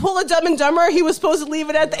like, did they pull a Dumb and Dumber? He was supposed to leave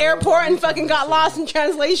it at the airport and fucking got lost in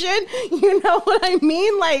translation. You know what I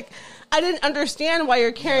mean? Like, I didn't understand why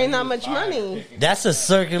you're carrying that much money. That's a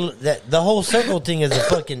circle. The whole circle thing is a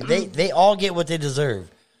fucking. They all get what they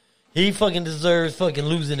deserve. He fucking deserves fucking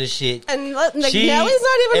losing his shit. And like, Nelly's not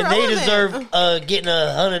even and relevant. they deserve getting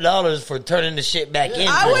 $100 for turning the shit back in.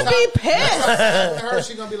 I would be pissed. her,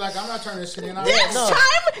 she's gonna be like, I'm not turning this shit in. This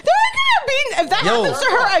time, they're gonna mean, if that happens to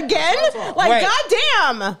her again, like, Right.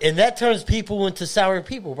 goddamn. And that turns people into sour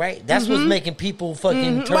people, right? That's what's making people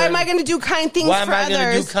fucking turn. Why am I going to do kind things Why for am I gonna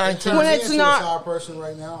others do kind things? when it's Into a not? sour person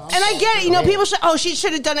right now. And I get it, you know, people should, she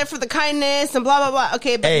should have done it for the kindness and blah, blah, blah.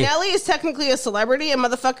 Okay, but Hey. Nelly is technically a celebrity, a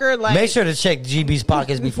motherfucker, like. Make sure to check GB's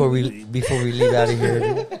pockets before we leave out of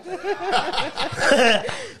here.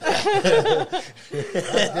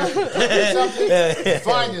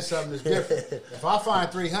 Find you something that's different. If I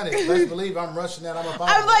find 300, let's believe I'm rushing that. I'm about.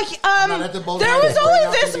 I'm like, not at the boat there landing was right only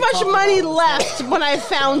now, this they much talking money about it. left when I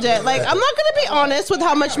found it. Like, I'm not going to be honest with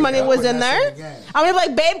how much money was in there. I'm going to be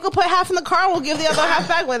like, babe, go put half in the car. We'll give the other half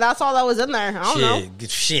back. Like, that's all that was in there. I don't know.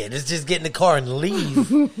 Shit, let's just get in the car and leave.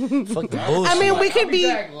 Fuck the bullshit. I mean, we could be.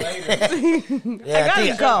 back later. Yeah, I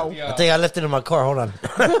gotta go. I think I left it in my car. Hold on.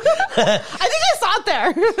 I think I saw it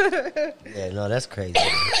there. Yeah, no, that's crazy.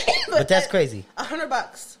 But that's crazy.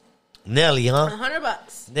 $100. Nelly, huh?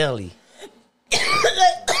 $100. Nelly.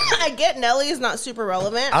 I get Nelly is not super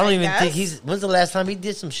relevant. I don't even guess. think he's. When's the last time he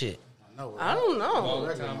did some shit? I don't know. All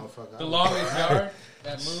the time. The Longest Yard,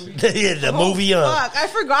 that movie. Yeah, the movie. Fuck, I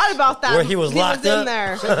forgot about that. Where he was locked in up?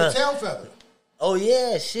 there. Check the tail feather. Oh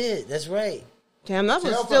yeah, shit. That's right. Damn, that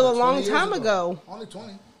was Tail still a feather, long 20 years time ago. Only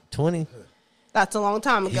 20. 20. That's a long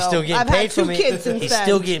time ago. He's still getting I've paid had from 2 it. kids since He's then.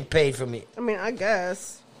 still getting paid from it. I mean, I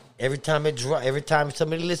guess. Every time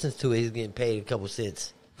somebody listens to it, he's getting paid a couple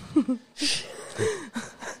cents. I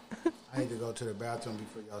need to go to the bathroom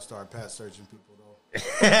before y'all start pass searching people, though.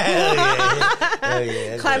 Hell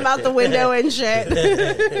yeah. Climb out the window and shit.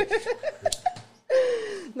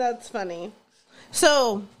 That's funny.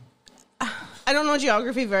 So, I don't know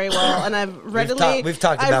geography very well, and I've readily we've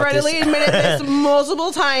talked about readily this. admitted this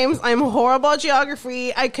multiple times. I'm horrible at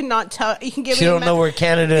geography. I could not tell. You can give She me. don't know where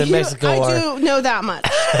Canada and Mexico I are. do know that much.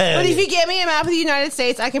 But if you give me a map of the United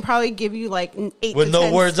States, I can probably give you like 8 With to no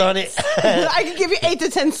 10 words on it. I can give you 8 to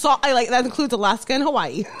 10 that includes Alaska and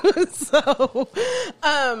Hawaii. So,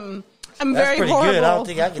 I'm That's very pretty horrible. good. I don't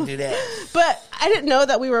think I can do that. But I didn't know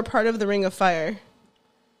that we were part of the Ring of Fire.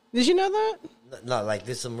 Did you know that? Not like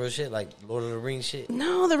this some real shit, like Lord of the Rings shit.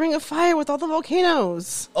 No, the Ring of Fire with all the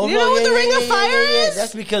volcanoes. Oh, you know what the Ring of Fire yeah. is?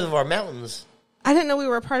 That's because of our mountains. I didn't know we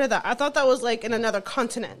were a part of that. I thought that was like in another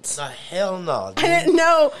continent. Nah, hell no. I didn't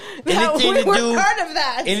know that Anything we to were do- part of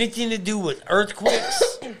that. Anything to do with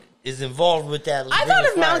earthquakes is involved with that. I Ring thought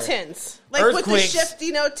of Fire. mountains, like with the Earthquakes. shift,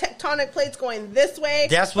 tectonic plates going this way.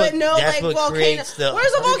 That's what- But no, that's like what volcano. creates the-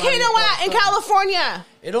 Where's a volcano at in California?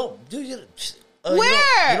 It don't do you.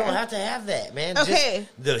 Where? You don't have to have that, man. Okay.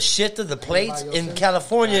 Just the shift of the plates Anybody else in in?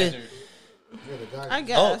 California. Desert. Yeah, the guy. I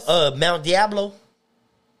guess. Mount Diablo.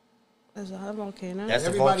 Is that a volcano? That's a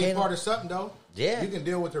Everybody's volcano. part of something, though. Yeah. You can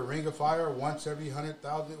deal with the Ring of Fire once every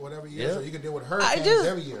 100,000, whatever years, Yeah. or you can deal with I hurricanes just-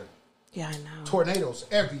 every year. Yeah, I know. Tornadoes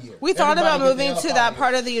every year. We thought about Everybody moving get the to hell that out part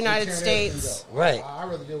here. of the We United tearing everything States. up. Right. I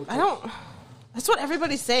rather deal with I don't. That's what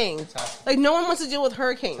everybody's saying. Like, no one wants to deal with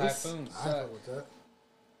hurricanes. Typhoons I know suck. with that.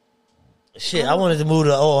 Shit, I wanted to move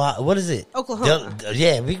to what is it? Oklahoma.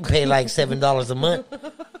 Yeah, we can pay like $7 a month.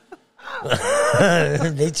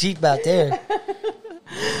 They cheap out there.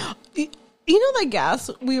 You know the gas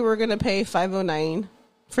we were gonna pay $5.09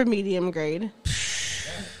 for medium grade.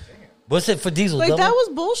 What's it for diesel? Like double? that was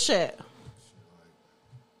bullshit.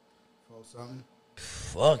 Or something.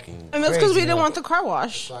 Fucking. And that's because we crazy, didn't man. want the car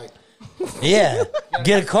wash. It's like, Yeah,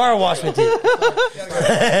 get a car wash with it.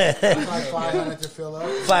 it's like 500 to fill up.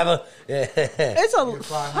 Yeah. It's a Get 500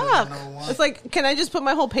 fuck. on one. It's like, can I just put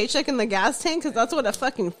my whole paycheck in the gas tank? Because that's what it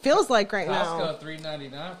fucking feels like right now. Costco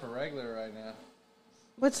 $3.99 for regular right now.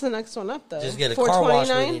 What's the next one up though? Just get a car wash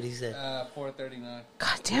with it. $4.29? He said. $4.39.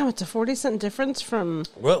 God damn, it's a 40-cent difference from.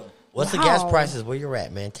 Well, what's the Wow. gas prices where you're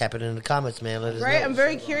at, man? Tap it in the comments, man. Let us Right, know. I'm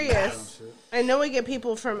very curious. I know we get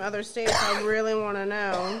people from other states. I really want to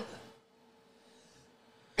know.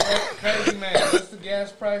 Crazy man, what's the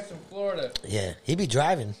gas price in Florida? Yeah, he be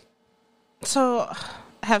driving. So,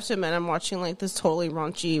 I have to admit, I'm watching like this totally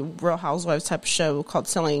raunchy Real Housewives type of show called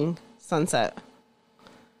Selling Sunset.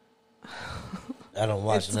 I don't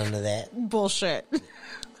watch none of that. Bullshit.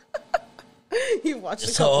 You watched a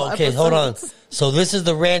So couple okay, hold on. episodes. So this is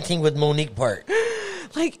the ranting with Monique part.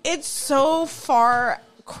 Like, it's so far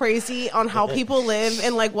crazy on how people live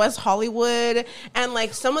in like West Hollywood, and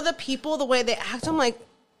like some of the people, the way they act. I'm like,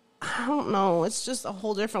 I don't know. It's just a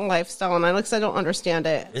whole different lifestyle, and I don't understand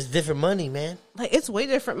it. It's different money, man. Like, it's way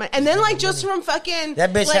different, man. And then like just from fucking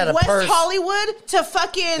That bitch like had a West purse. Hollywood to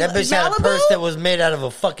fucking That bitch Malibu. had a purse that was made out of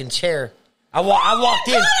a fucking chair. I walked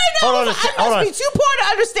in. Hold on a second. Hold on. I must be too poor to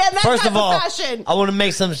understand that First type of all, fashion. I want to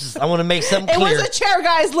make something It clear. was a chair,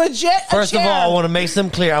 guys. Legit. First a of chair. all, I want to make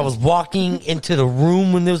something clear. I was walking into the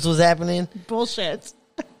room when this was happening. Bullshit.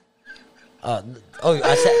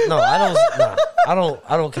 I said no.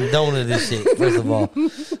 I don't condone this shit. First of all, But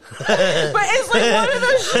it's like one of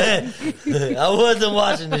those shit. I wasn't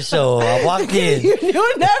watching the show. I walked in. You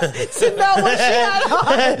knew enough to know what she had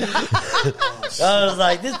on. I was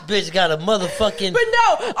like, this bitch got a motherfucking. But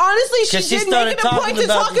no, honestly, she 'Cause she did started make it a point talking to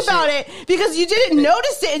about talk this about shit. it because you didn't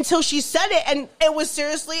notice it until she said it, and it was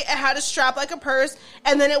seriously, it had a strap like a purse,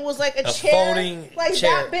 and then it was like a chair, folding like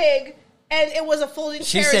chair. that big, and it was a folding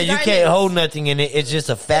She chair. said you can't hold nothing in it. It's just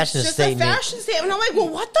a fashion It's just statement. a fashion statement. And I'm like, well,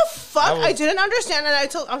 what the fuck? I I didn't understand, and I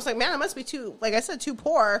was like, man, I must be too, like I said, too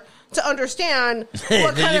poor to understand what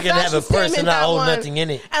That kind you of can have fashion a purse and statement not that hold one. nothing in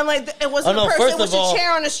it. And like, it wasn't Oh, no, a purse; first it was of all- a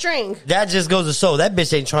chair on a string. That just goes to show that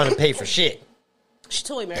bitch ain't trying to pay for shit. She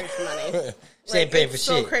totally married for money. She ain't paying for it's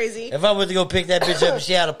shit. so crazy. If I was to go pick that bitch up and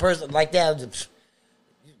she had a purse like that,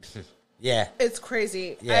 yeah. It's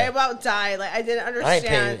crazy. Yeah. I about died. Like I didn't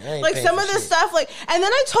understand. I ain't Like paying some for of this shit. stuff. Like, and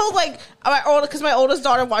then I told like because my oldest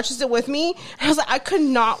daughter watches it with me. And I was like, I could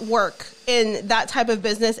not work in that type of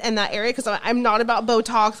business in that area because I'm not about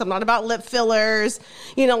Botox. I'm not about lip fillers.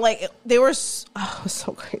 You know, like they were. It was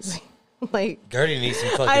so crazy. Like Gertie needs some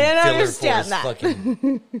fucking I didn't filler understand for that.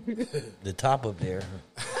 fucking the top up there.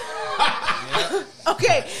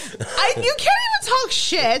 okay, you can't even talk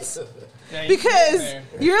shit Yeah, you because can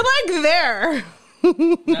go you're like there. there.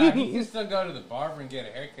 Nah, he can still go to the barber and get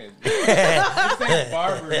a haircut. This ain't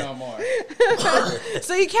barber no more.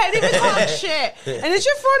 So you can't even talk shit. And it's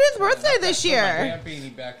your 40th birthday this My year. grandpa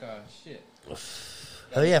beanie back on. Shit.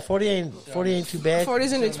 Oh yeah, 40 ain't too bad.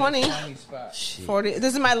 40's into 20. Tiny spot. 40.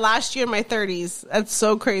 This is my last year in my 30s. That's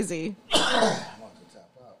so crazy.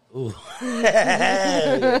 Ooh.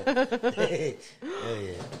 Hell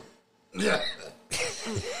yeah.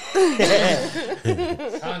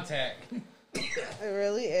 Contact. It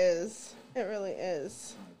really is. It really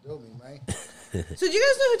is. Do me, man. So do you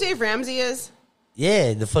guys know who Dave Ramsey is?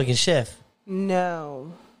 Yeah, the fucking chef.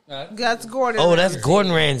 No. That's Gordon. Oh, that's Ramsay.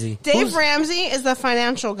 Gordon Ramsay. Dave Who's- Ramsey is the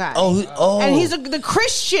financial guy. Oh, And he's the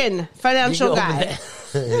Christian financial guy.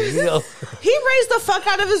 You know, He raised the fuck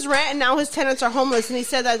out of his rent, and now his tenants are homeless, and he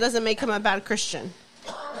said that doesn't make him a bad Christian.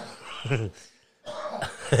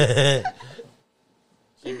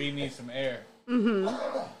 G.B needs some air.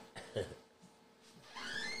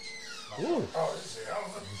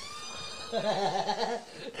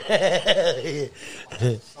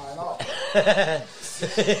 Sign off.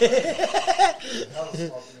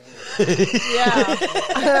 Yeah.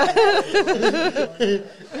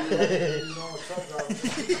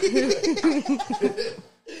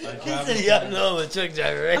 he said, "Y'all know I'm a truck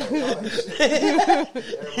driver, right?"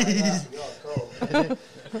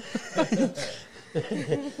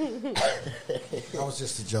 That was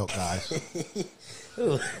just a joke, guys.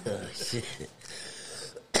 Ooh, shit.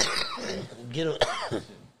 Get him.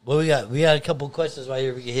 Well, we got a couple questions right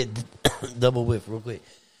here. We can hit double whip real quick.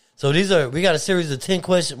 So we got a series of 10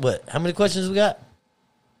 questions. What? How many questions we got?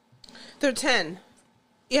 They're 10.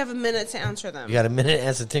 You have a minute to answer them. You got a minute to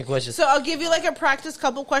answer 10 questions. So I'll give you like a practice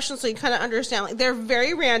couple questions so you kind of understand. Like they're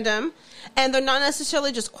very random, and they're not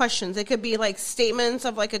necessarily just questions. It could be like statements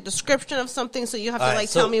of like a description of something. So you have to All right, like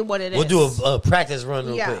so tell me what it is. We'll do a practice run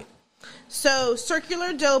real Yeah. quick. So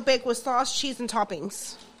circular dough baked with sauce, cheese, and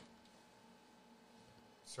toppings.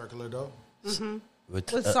 Circular dough. With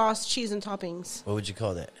Sauce, cheese, and toppings. what would you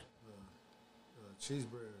call that? Cheese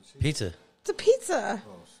bread. Pizza. It's a pizza.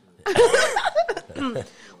 Oh, shit.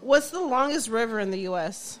 What's the longest river in the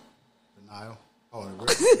U.S.? The Nile. Oh,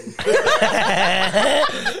 the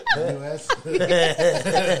U.S.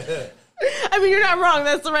 I mean, you're not wrong.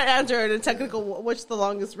 That's the right answer in a technical, what's the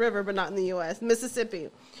longest river, but not in the U.S. Mississippi.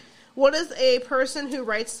 What is a person who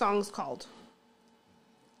writes songs called?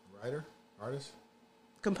 Writer? Artist?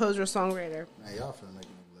 Composer, songwriter. Man, y'all finna make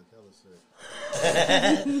me look hella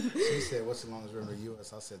sick. She said, what's the longest river in the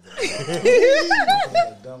U.S.? I said,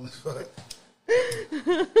 the dumb as fuck.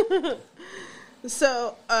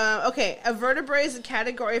 So, okay. A vertebrae is a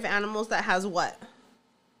category of animals that has what?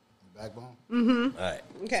 Backbone? All right.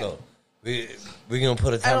 Okay. So we're gonna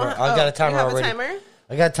put a timer. I got a timer you have already. A timer?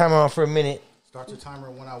 I got a timer on for a minute. Start your timer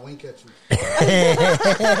when I wink at you.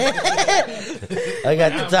 I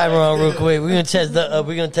got the timer on real quick. We're gonna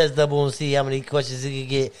test double and see how many questions he can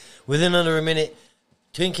get within under a minute.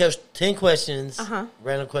 10 questions.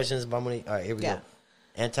 Random questions. How many? All right, here we Yeah. go.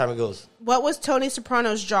 And timer goes. What was Tony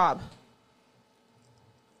Soprano's job?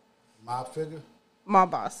 Mob figure?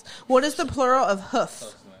 Mob boss. What is the plural of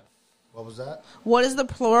hoof? What was that? What is the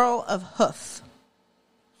plural of hoof?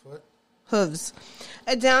 Foot? Hooves.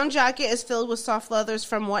 A down jacket is filled with soft leathers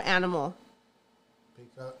from what animal?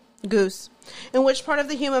 Peacock? Goose. In which part of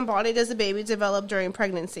the human body does a baby develop during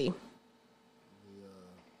pregnancy?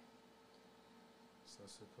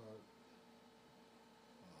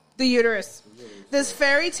 The uterus. This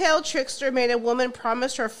fairy tale trickster made a woman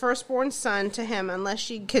promise her firstborn son to him unless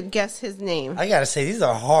she could guess his name. I gotta say, these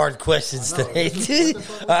are hard questions today.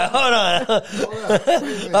 All right, hold on.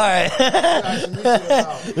 All right.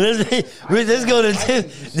 let's go to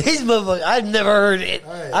these motherfuckers. I've never heard it.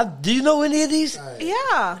 Do you know any of these?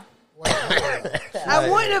 Yeah. I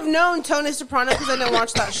wouldn't have known Tony Soprano because I didn't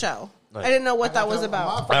watch that show. I didn't know what that was about.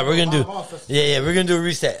 All right, we're gonna do. We're gonna do a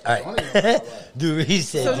reset. All right, do a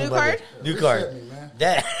reset. So new card. New card. Reset me, man.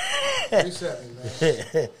 That. Reset me,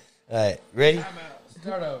 man. All right, ready?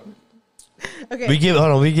 Start over. Okay. We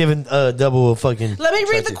giving double a fucking. Let me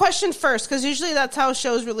read the question first, because usually that's how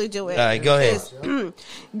shows really do it. All right, go ahead.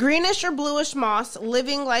 Greenish or bluish moss,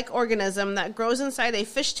 living like organism that grows inside a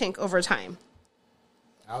fish tank over time.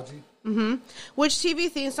 Algae? Mm-hmm. Which TV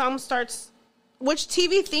theme song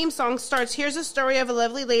starts? Here's a story of a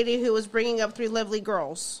lovely lady who was bringing up 3 lovely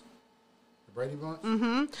girls. The Brady Bunch?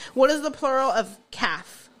 Mm-hmm. What is the plural of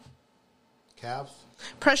calf? Calves?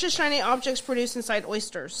 Precious shiny objects produced inside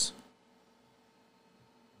oysters.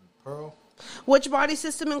 Pearl? Which body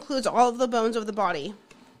system includes all of the bones of the body?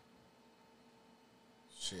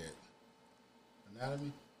 Shit.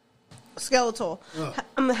 Anatomy? Skeletal.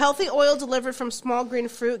 Healthy oil delivered from small green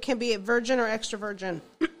fruit can be virgin or extra virgin.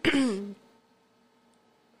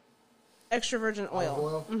 Extra virgin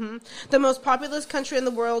oil. Mm-hmm. The most populous country in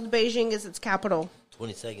the world, Beijing, is its capital.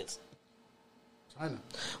 20 seconds. China.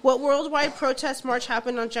 What worldwide protest march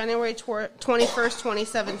happened on January 21st,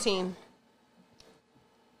 2017?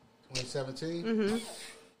 2017? Mm-hmm.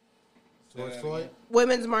 George Floyd?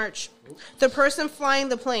 Women's March. The person flying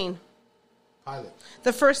the plane. Pilot.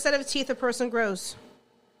 The first set of teeth a person grows.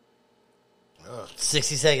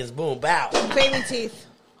 60 seconds. Boom. Bow. Baby teeth.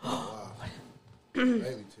 Wow. Baby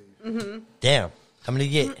teeth. Mm-hmm. Damn. How many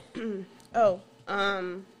you get? Oh,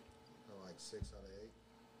 Like 6 out of 8.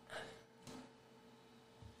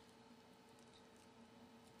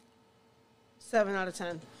 7 out of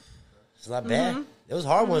 10. It's not bad. It was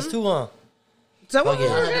hard ones too, huh? Some of Okay.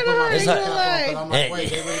 them were I had to good. put my I ain't cap gonna on, lie. but I'm like, wait,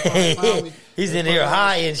 they really trying to find me. He's They in put here me on-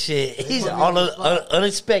 high and shit. they He's put me all on the spot.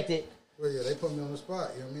 unexpected. Well, yeah, they put me on the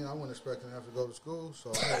spot. You know what I mean? I wasn't expecting to have to go to school,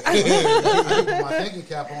 so I had to put my thinking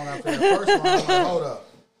cap on after that first one. I'm like, hold up.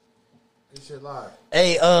 This shit live.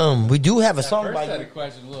 Hey, we do have a song First by set you. of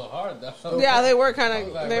questions a little hard though. Yeah, they were kind I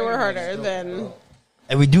was like, of. They wait were a minute, harder than.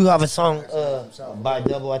 And we do have a song by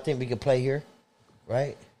Double. I think we could play here,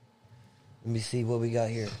 right? Let me see what we got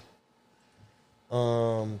here.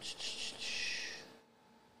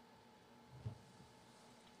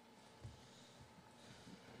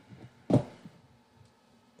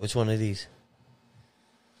 Which one of these?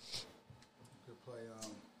 You could play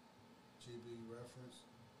G.B reference.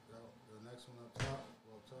 The next one up top,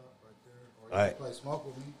 right there. Or you All right. can play Smoke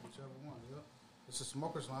With Me, whichever one. Yep. It's a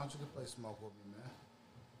smoker's lounge. You can play Smoke With Me, man.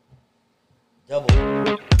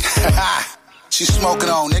 Double. She smoking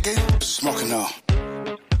on, nigga. Smoking on.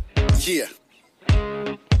 Yeah.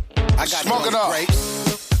 I got smoking on.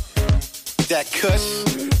 Grapes. That kush.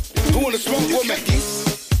 Who wanna smoke with me?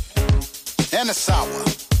 And the sour.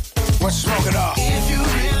 What you smoking on? If you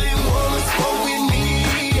really wanna smoke with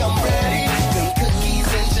me, I'm ready. Them cookies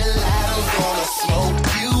and gelatos gonna smoke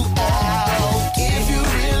you out. If you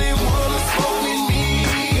really wanna smoke with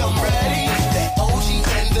me, I'm ready. That OG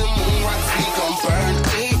and the moon rocks, we gon' burn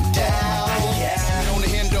it down. Yeah. On the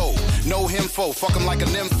hendo, no himfo, fuck him like a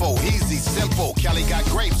nympho. Easy, simple. Cali got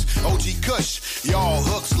grapes, OG Kush. Y'all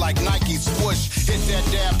hooks like Nike swoosh. Hit that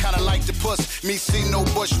dab, kinda like the puss. Me see no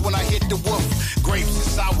bush when I hit the woof. Grapes and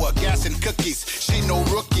sour, gas and cookies. She no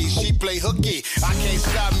rookie, she play hooky. I can't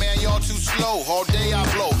stop, man, y'all too slow. All day I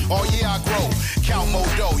blow, all year I grow. Count more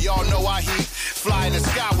dough, y'all know I heat. Fly in the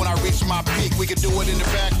sky when I reach my peak. We can do it in the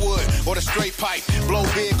backwood or the straight pipe. Blow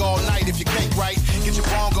big all night if you can't right. Get your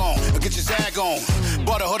bong on or get your zag on.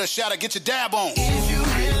 Butter, hood, or shatter, get your dab on. If you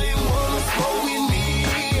really wanna smoke with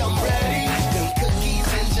me, I'm ready. Them cookies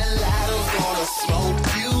and gelatos gonna smoke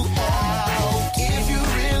you out. If you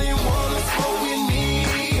really wanna smoke with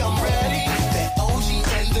me, I'm ready. That OG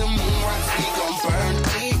and the moon rocks, we gon' burn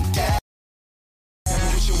it down.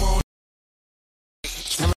 What you want?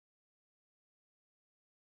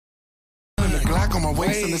 The Glock on my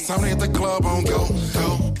waist and it's time to hit the club on go.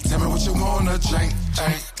 Tell me what what you wanna drink.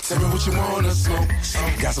 Tell me what you wanna smoke.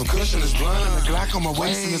 Got some cushion, it's blunt, and a Glock on my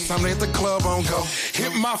waist, and it's time to hit the club on go.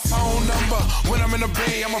 Hit my phone number when I'm in the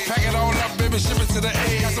bay. I'ma pack it all up, baby, ship it to the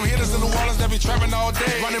A. Got some hitters in the Wallers that be trapping all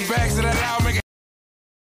day. Running bags to that loud, make it.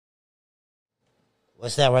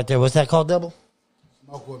 What's that right there? What's that called, Double?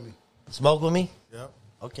 Smoke with me. Smoke with me? Yep.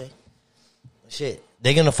 Okay. Shit.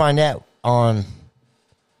 They're going to find that on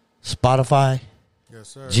Spotify. Yes,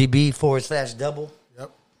 sir. GB/double.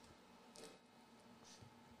 Yep.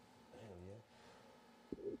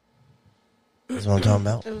 That's what I'm talking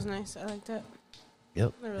about. It was nice. I liked it.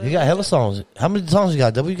 Yep. really You got liked hella it. songs. How many songs you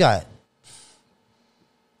got, Double? You got,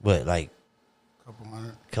 what, like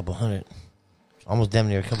Couple hundred. Almost damn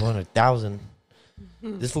near a couple 100,000.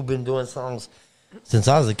 This fool been doing songs since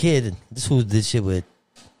I was a kid. And this fool did shit with,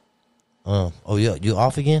 oh, yeah, you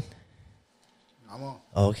off again? I'm on.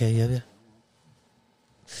 Oh, okay, yeah.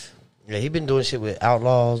 Yeah, he been doing shit with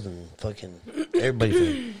Outlaws and fucking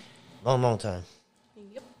everybody for a long time.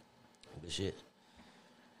 Yep. Good shit.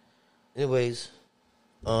 Anyways,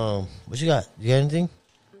 what you got? You got anything?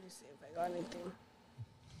 Let me see if I got anything.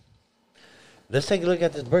 Let's take a look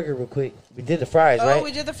at this burger real quick. We did the fries, right? Oh,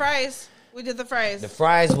 we did the fries. We did the fries. The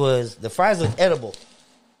fries look edible.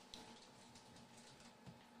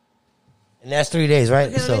 And that's 3 days, right?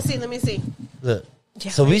 Okay, let me see. Look.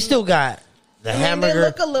 Yeah, so we still got the hamburger. They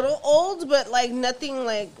look a little old, but like nothing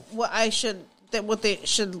like what I think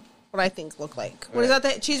look like. What is that? The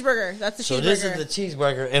cheeseburger. That's the cheeseburger. So this is the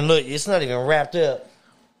cheeseburger, and look, it's not even wrapped up.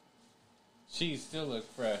 Cheese still looks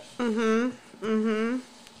fresh.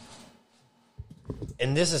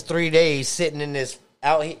 And this is 3 days sitting in this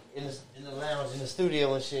out here in the lounge in the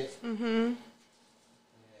studio and shit.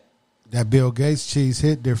 That Bill Gates cheese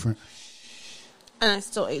hit different. And I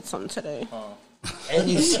still ate some today. Oh. And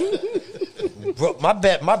you, bro, my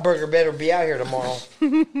burger better be out here tomorrow. I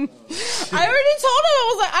already told him. I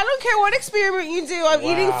was like, I don't care what experiment you do. I'm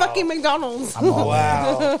eating fucking McDonald's.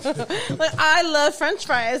 Wow. Like, I love French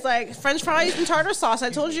fries. Like, French fries and tartar sauce. I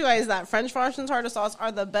told you guys that. French fries and tartar sauce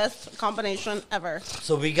are the best combination ever.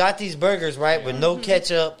 So we got these burgers, right, with no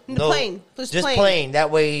ketchup. Plain. Just plain. That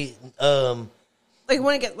way Like,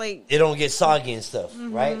 when it get, like... it don't get soggy and stuff,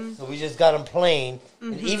 right? So we just got them plain.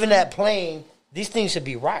 And even that plain, these things should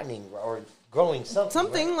be rotting or growing something.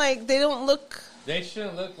 Something, right? like, they don't look... They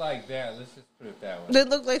shouldn't look like that. Let's just put it that way. They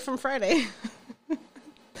look like from Friday.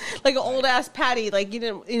 Like an old-ass patty. Like,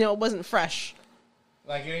 it wasn't fresh.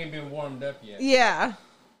 Like it ain't been warmed up yet. Yeah.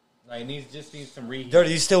 Like it just needs some reheat.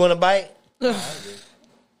 Dirty, you still want to bite?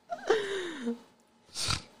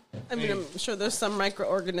 I mean, I'm sure there's some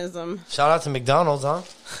microorganism. Shout out to McDonald's, huh?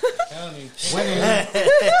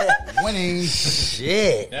 Winning.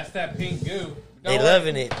 Shit. That's that pink goo. They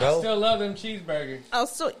loving it, I bro. still love them cheeseburgers.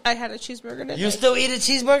 I had a cheeseburger today. You still eat a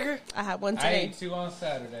cheeseburger? I had one I today. ate 2 on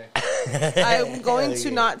Saturday. I'm going to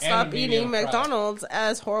not stop And eating medium fry. McDonald's,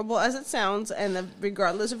 as horrible as it sounds, and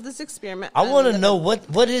regardless of this experiment. I want to I'm know gonna-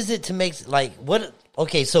 what is it to make, like, what?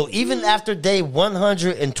 Okay, so even after day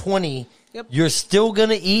 120, Yep. you're still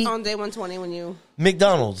gonna eat on day 120 when you.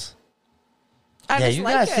 McDonald's. I Yeah, just you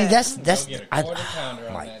like guys it. see that's Go get a quarter pounder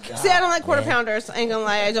on my that. God. See, I don't like quarter pounders. I ain't gonna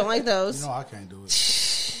lie, I don't like those. You know I can't do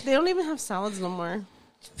it. They don't even have salads no more.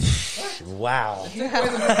 Wow.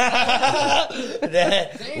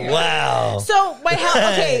 Wow. So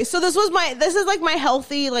this is like my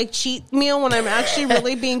healthy like cheat meal when I'm actually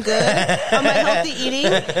really being good on my healthy eating.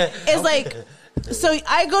 Is like, so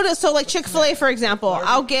I go to like Chick-fil-A, for example.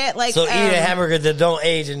 I'll get like So eat a hamburger that don't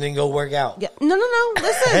age and then go work out. Yeah. No.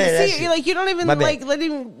 Listen, That's see, it. like you don't even My bad. like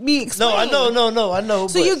letting me explain. No, I know.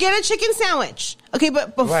 So but you get a chicken sandwich. Okay,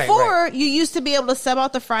 but before Right. you used to be able to sub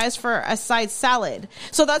out the fries for a side salad.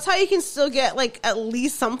 So that's how you can still get like at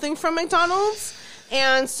least something from McDonald's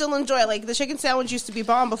and still enjoy it. Like the chicken sandwich used to be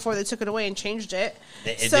bomb before they took it away and changed it.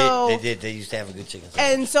 They did. They used to have a good chicken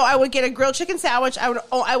sandwich. And so I would get a grilled chicken sandwich.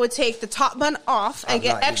 I would take the top bun off and I'm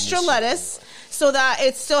get not eating extra this shit lettuce so that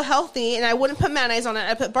it's still healthy. And I wouldn't put mayonnaise on it.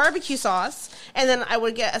 I put barbecue sauce, and then I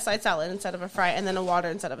would get a side salad instead of a fry, and then a water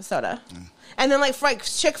instead of a soda. And then like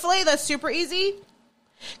Chick-fil-A, that's super easy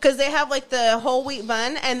because they have like the whole wheat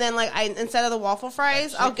bun, and then like instead of the waffle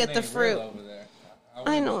fries, I'll get the fruit.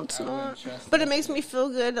 I know it's not, but it makes me feel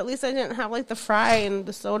good. At least I didn't have like the fry and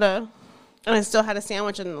the soda, and I still had a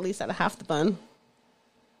sandwich and at least had a half the bun.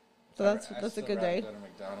 So that's a good day.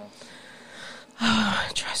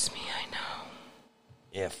 Trust me, I know.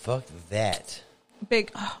 Yeah, fuck that.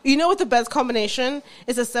 Big. You know what the best combination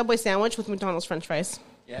is? A Subway sandwich with McDonald's French fries.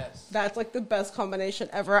 Yes. That's like the best combination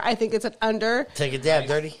ever. I think it's an Take a dab,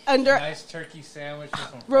 Dirty. under Nice turkey sandwich with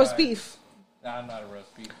some roast fries. beef. Nah, I'm not a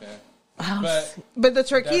roast beef fan. But the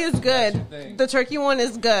turkey is that's the good. thing. The turkey one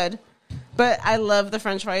is good. But I love the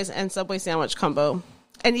French fries and Subway sandwich combo.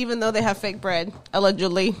 And even though they have fake bread,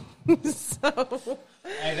 allegedly. So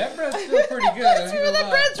Hey, that bread's still pretty good. the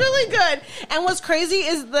bread's really good. And what's crazy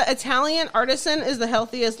is the Italian artisan is the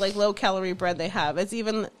healthiest, like, low-calorie bread they have. It's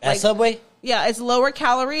even At like, Subway? yeah, it's lower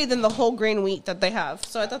calorie than the whole grain wheat that they have.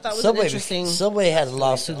 So I thought that was interesting. Subway had a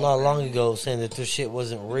lawsuit not long ago saying that their shit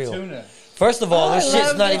wasn't real. Tuna. First of all, their I shit's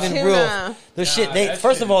love not the even tuna. real. Their shit. They that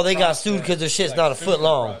first shit of all is they got sued because their shit's like not a super foot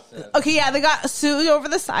long. processed. Okay, yeah, they got sued over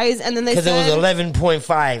the size, and then they Because said it was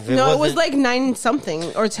 11.5. no, it was wasn't- like 9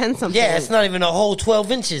 something or 10 something. Yeah, it's not even a whole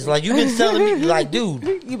 12 inches. Like you been telling me, like,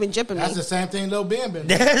 dude, You've been jipping me. That's the same thing Lil Ben been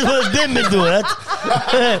doing. that's what Ben been doing.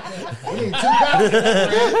 That's- We need 2 pounds.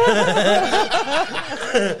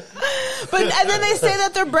 But and then they say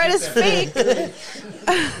that their bread is fake.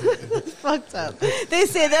 Fucked up. They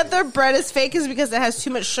say that their bread is fake is because it has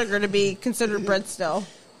too much sugar to be considered bread still.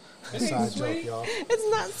 Side joke, y'all. It's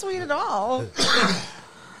not sweet at all.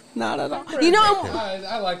 Not at all. You know,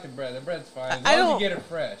 I like the bread. The bread's fine. As I long as don't- you get it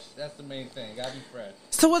fresh. That's the main thing. Gotta be fresh.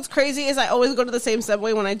 so what's crazy is I always go to the same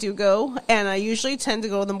Subway when I do go, and I usually tend to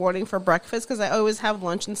go in the morning for breakfast because I always have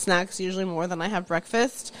lunch and snacks usually more than I have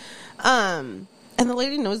breakfast. And the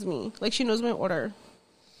lady knows me, like she knows my order.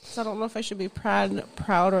 So I don't know if I should be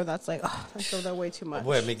proud or that's like, oh, I throw that way too much.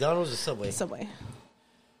 Where, McDonald's or Subway? Subway.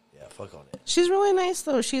 Yeah, fuck on it. She's really nice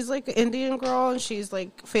though. She's like an Indian girl, and she's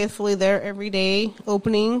like faithfully there every day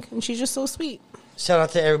opening, and she's just so sweet. Shout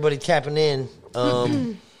out to everybody tapping in.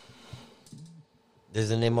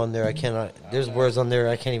 There's a name on there I cannot. There's words on there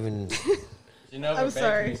I can't even. You know, I'm but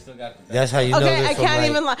sorry. bakery still got the best. That's how you know. Okay, they're I from, can't like-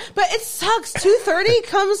 even lie, but it sucks. 2:30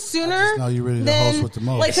 comes sooner. I just know you're really the than, host with the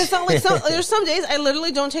most. Like, cause there's some days I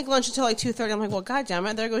literally don't take lunch until like 2:30. I'm like, well, god damn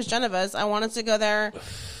it, there goes Geneva's. I wanted to go there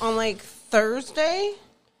on like Thursday,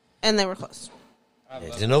 and they were closed. Yeah,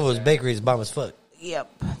 Genova's Bakery is bomb as fuck. Yep,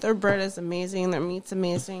 their bread is amazing. Their meat's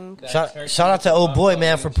amazing. Shout out to old boy,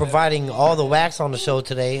 man, for providing all the wax on the show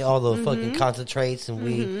today, all the fucking concentrates and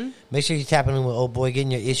weed. Make sure you're tapping in with old boy,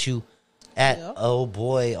 getting your issue at old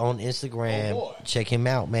boy on Instagram. Old boy. Check him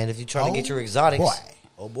out, man. If you're trying to get your exotics, boy.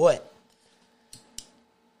 old boy.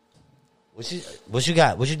 What you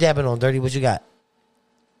got? What you dabbing on, Dirty? What you got?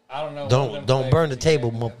 I don't know. Don't burn the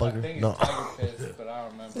table, I motherfucker. think it's No. Tiger Piss, but I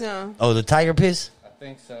don't remember. No, Oh, the tiger piss? I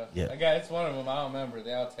think so. Yeah. It's one of them. I don't remember.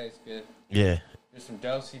 They all taste good. Yeah. There's some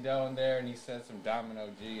Do-si-do in there, and he said some Domino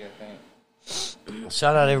G, I think.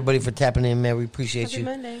 Shout out everybody for tapping in, man. We appreciate Happy you.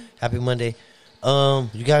 Monday. Happy Monday.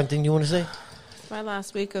 You got anything you want to say? It's my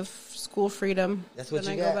last week of school freedom. That's what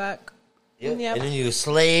then you I got? go back. Yep. Yep. And then you're a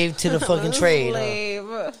slave to the fucking trade. Huh?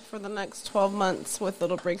 Slave for the next 12 months with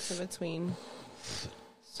little breaks in between.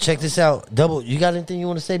 Check this out. Double, you got anything you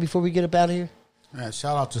want to say before we get up out of here? Man,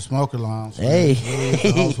 shout out to Smoker Lounge. man. Hey. Really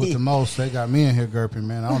the host with the most. They got me in here gurping,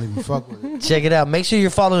 man. I don't even fuck with it. Check it out. Make sure you're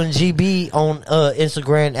following GB on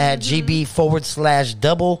Instagram at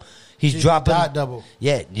GB/double. He's dropping. Double.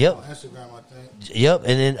 Yeah, yep. On Instagram, I think. Yep.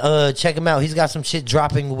 And then check him out. He's got some shit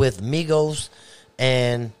dropping with Migos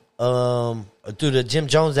and through the Jim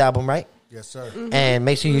Jones album, right? Yes, sir. And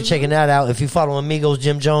make sure you're checking that out. If you follow Amigos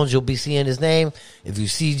Jim Jones, you'll be seeing his name. If you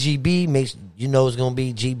see GB, you know it's gonna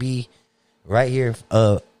be GB right here.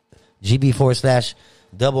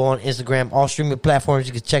 GB/double on Instagram. All streaming platforms.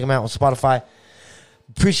 You can check him out on Spotify.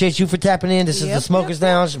 Appreciate you for tapping in. This is Yep, the Smokers yep,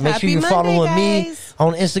 yep. Lounge. Make Happy sure you're Monday, following me guys.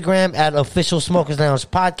 on Instagram at Official Smokers Lounge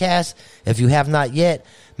Podcast. If you have not yet,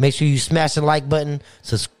 make sure you smash the like button.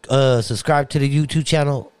 Subscribe to the YouTube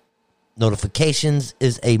channel. Notifications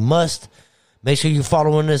is a must. Make sure you're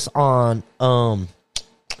following us on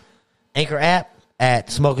Anchor app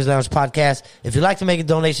at Smokers Lounge Podcast. If you'd like to make a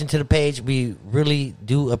donation to the page, we really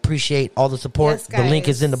do appreciate all the support. Yes, the link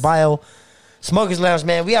guys. is in the bio. Smokers Lounge,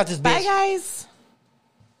 man. We out this bitch. Bye, guys.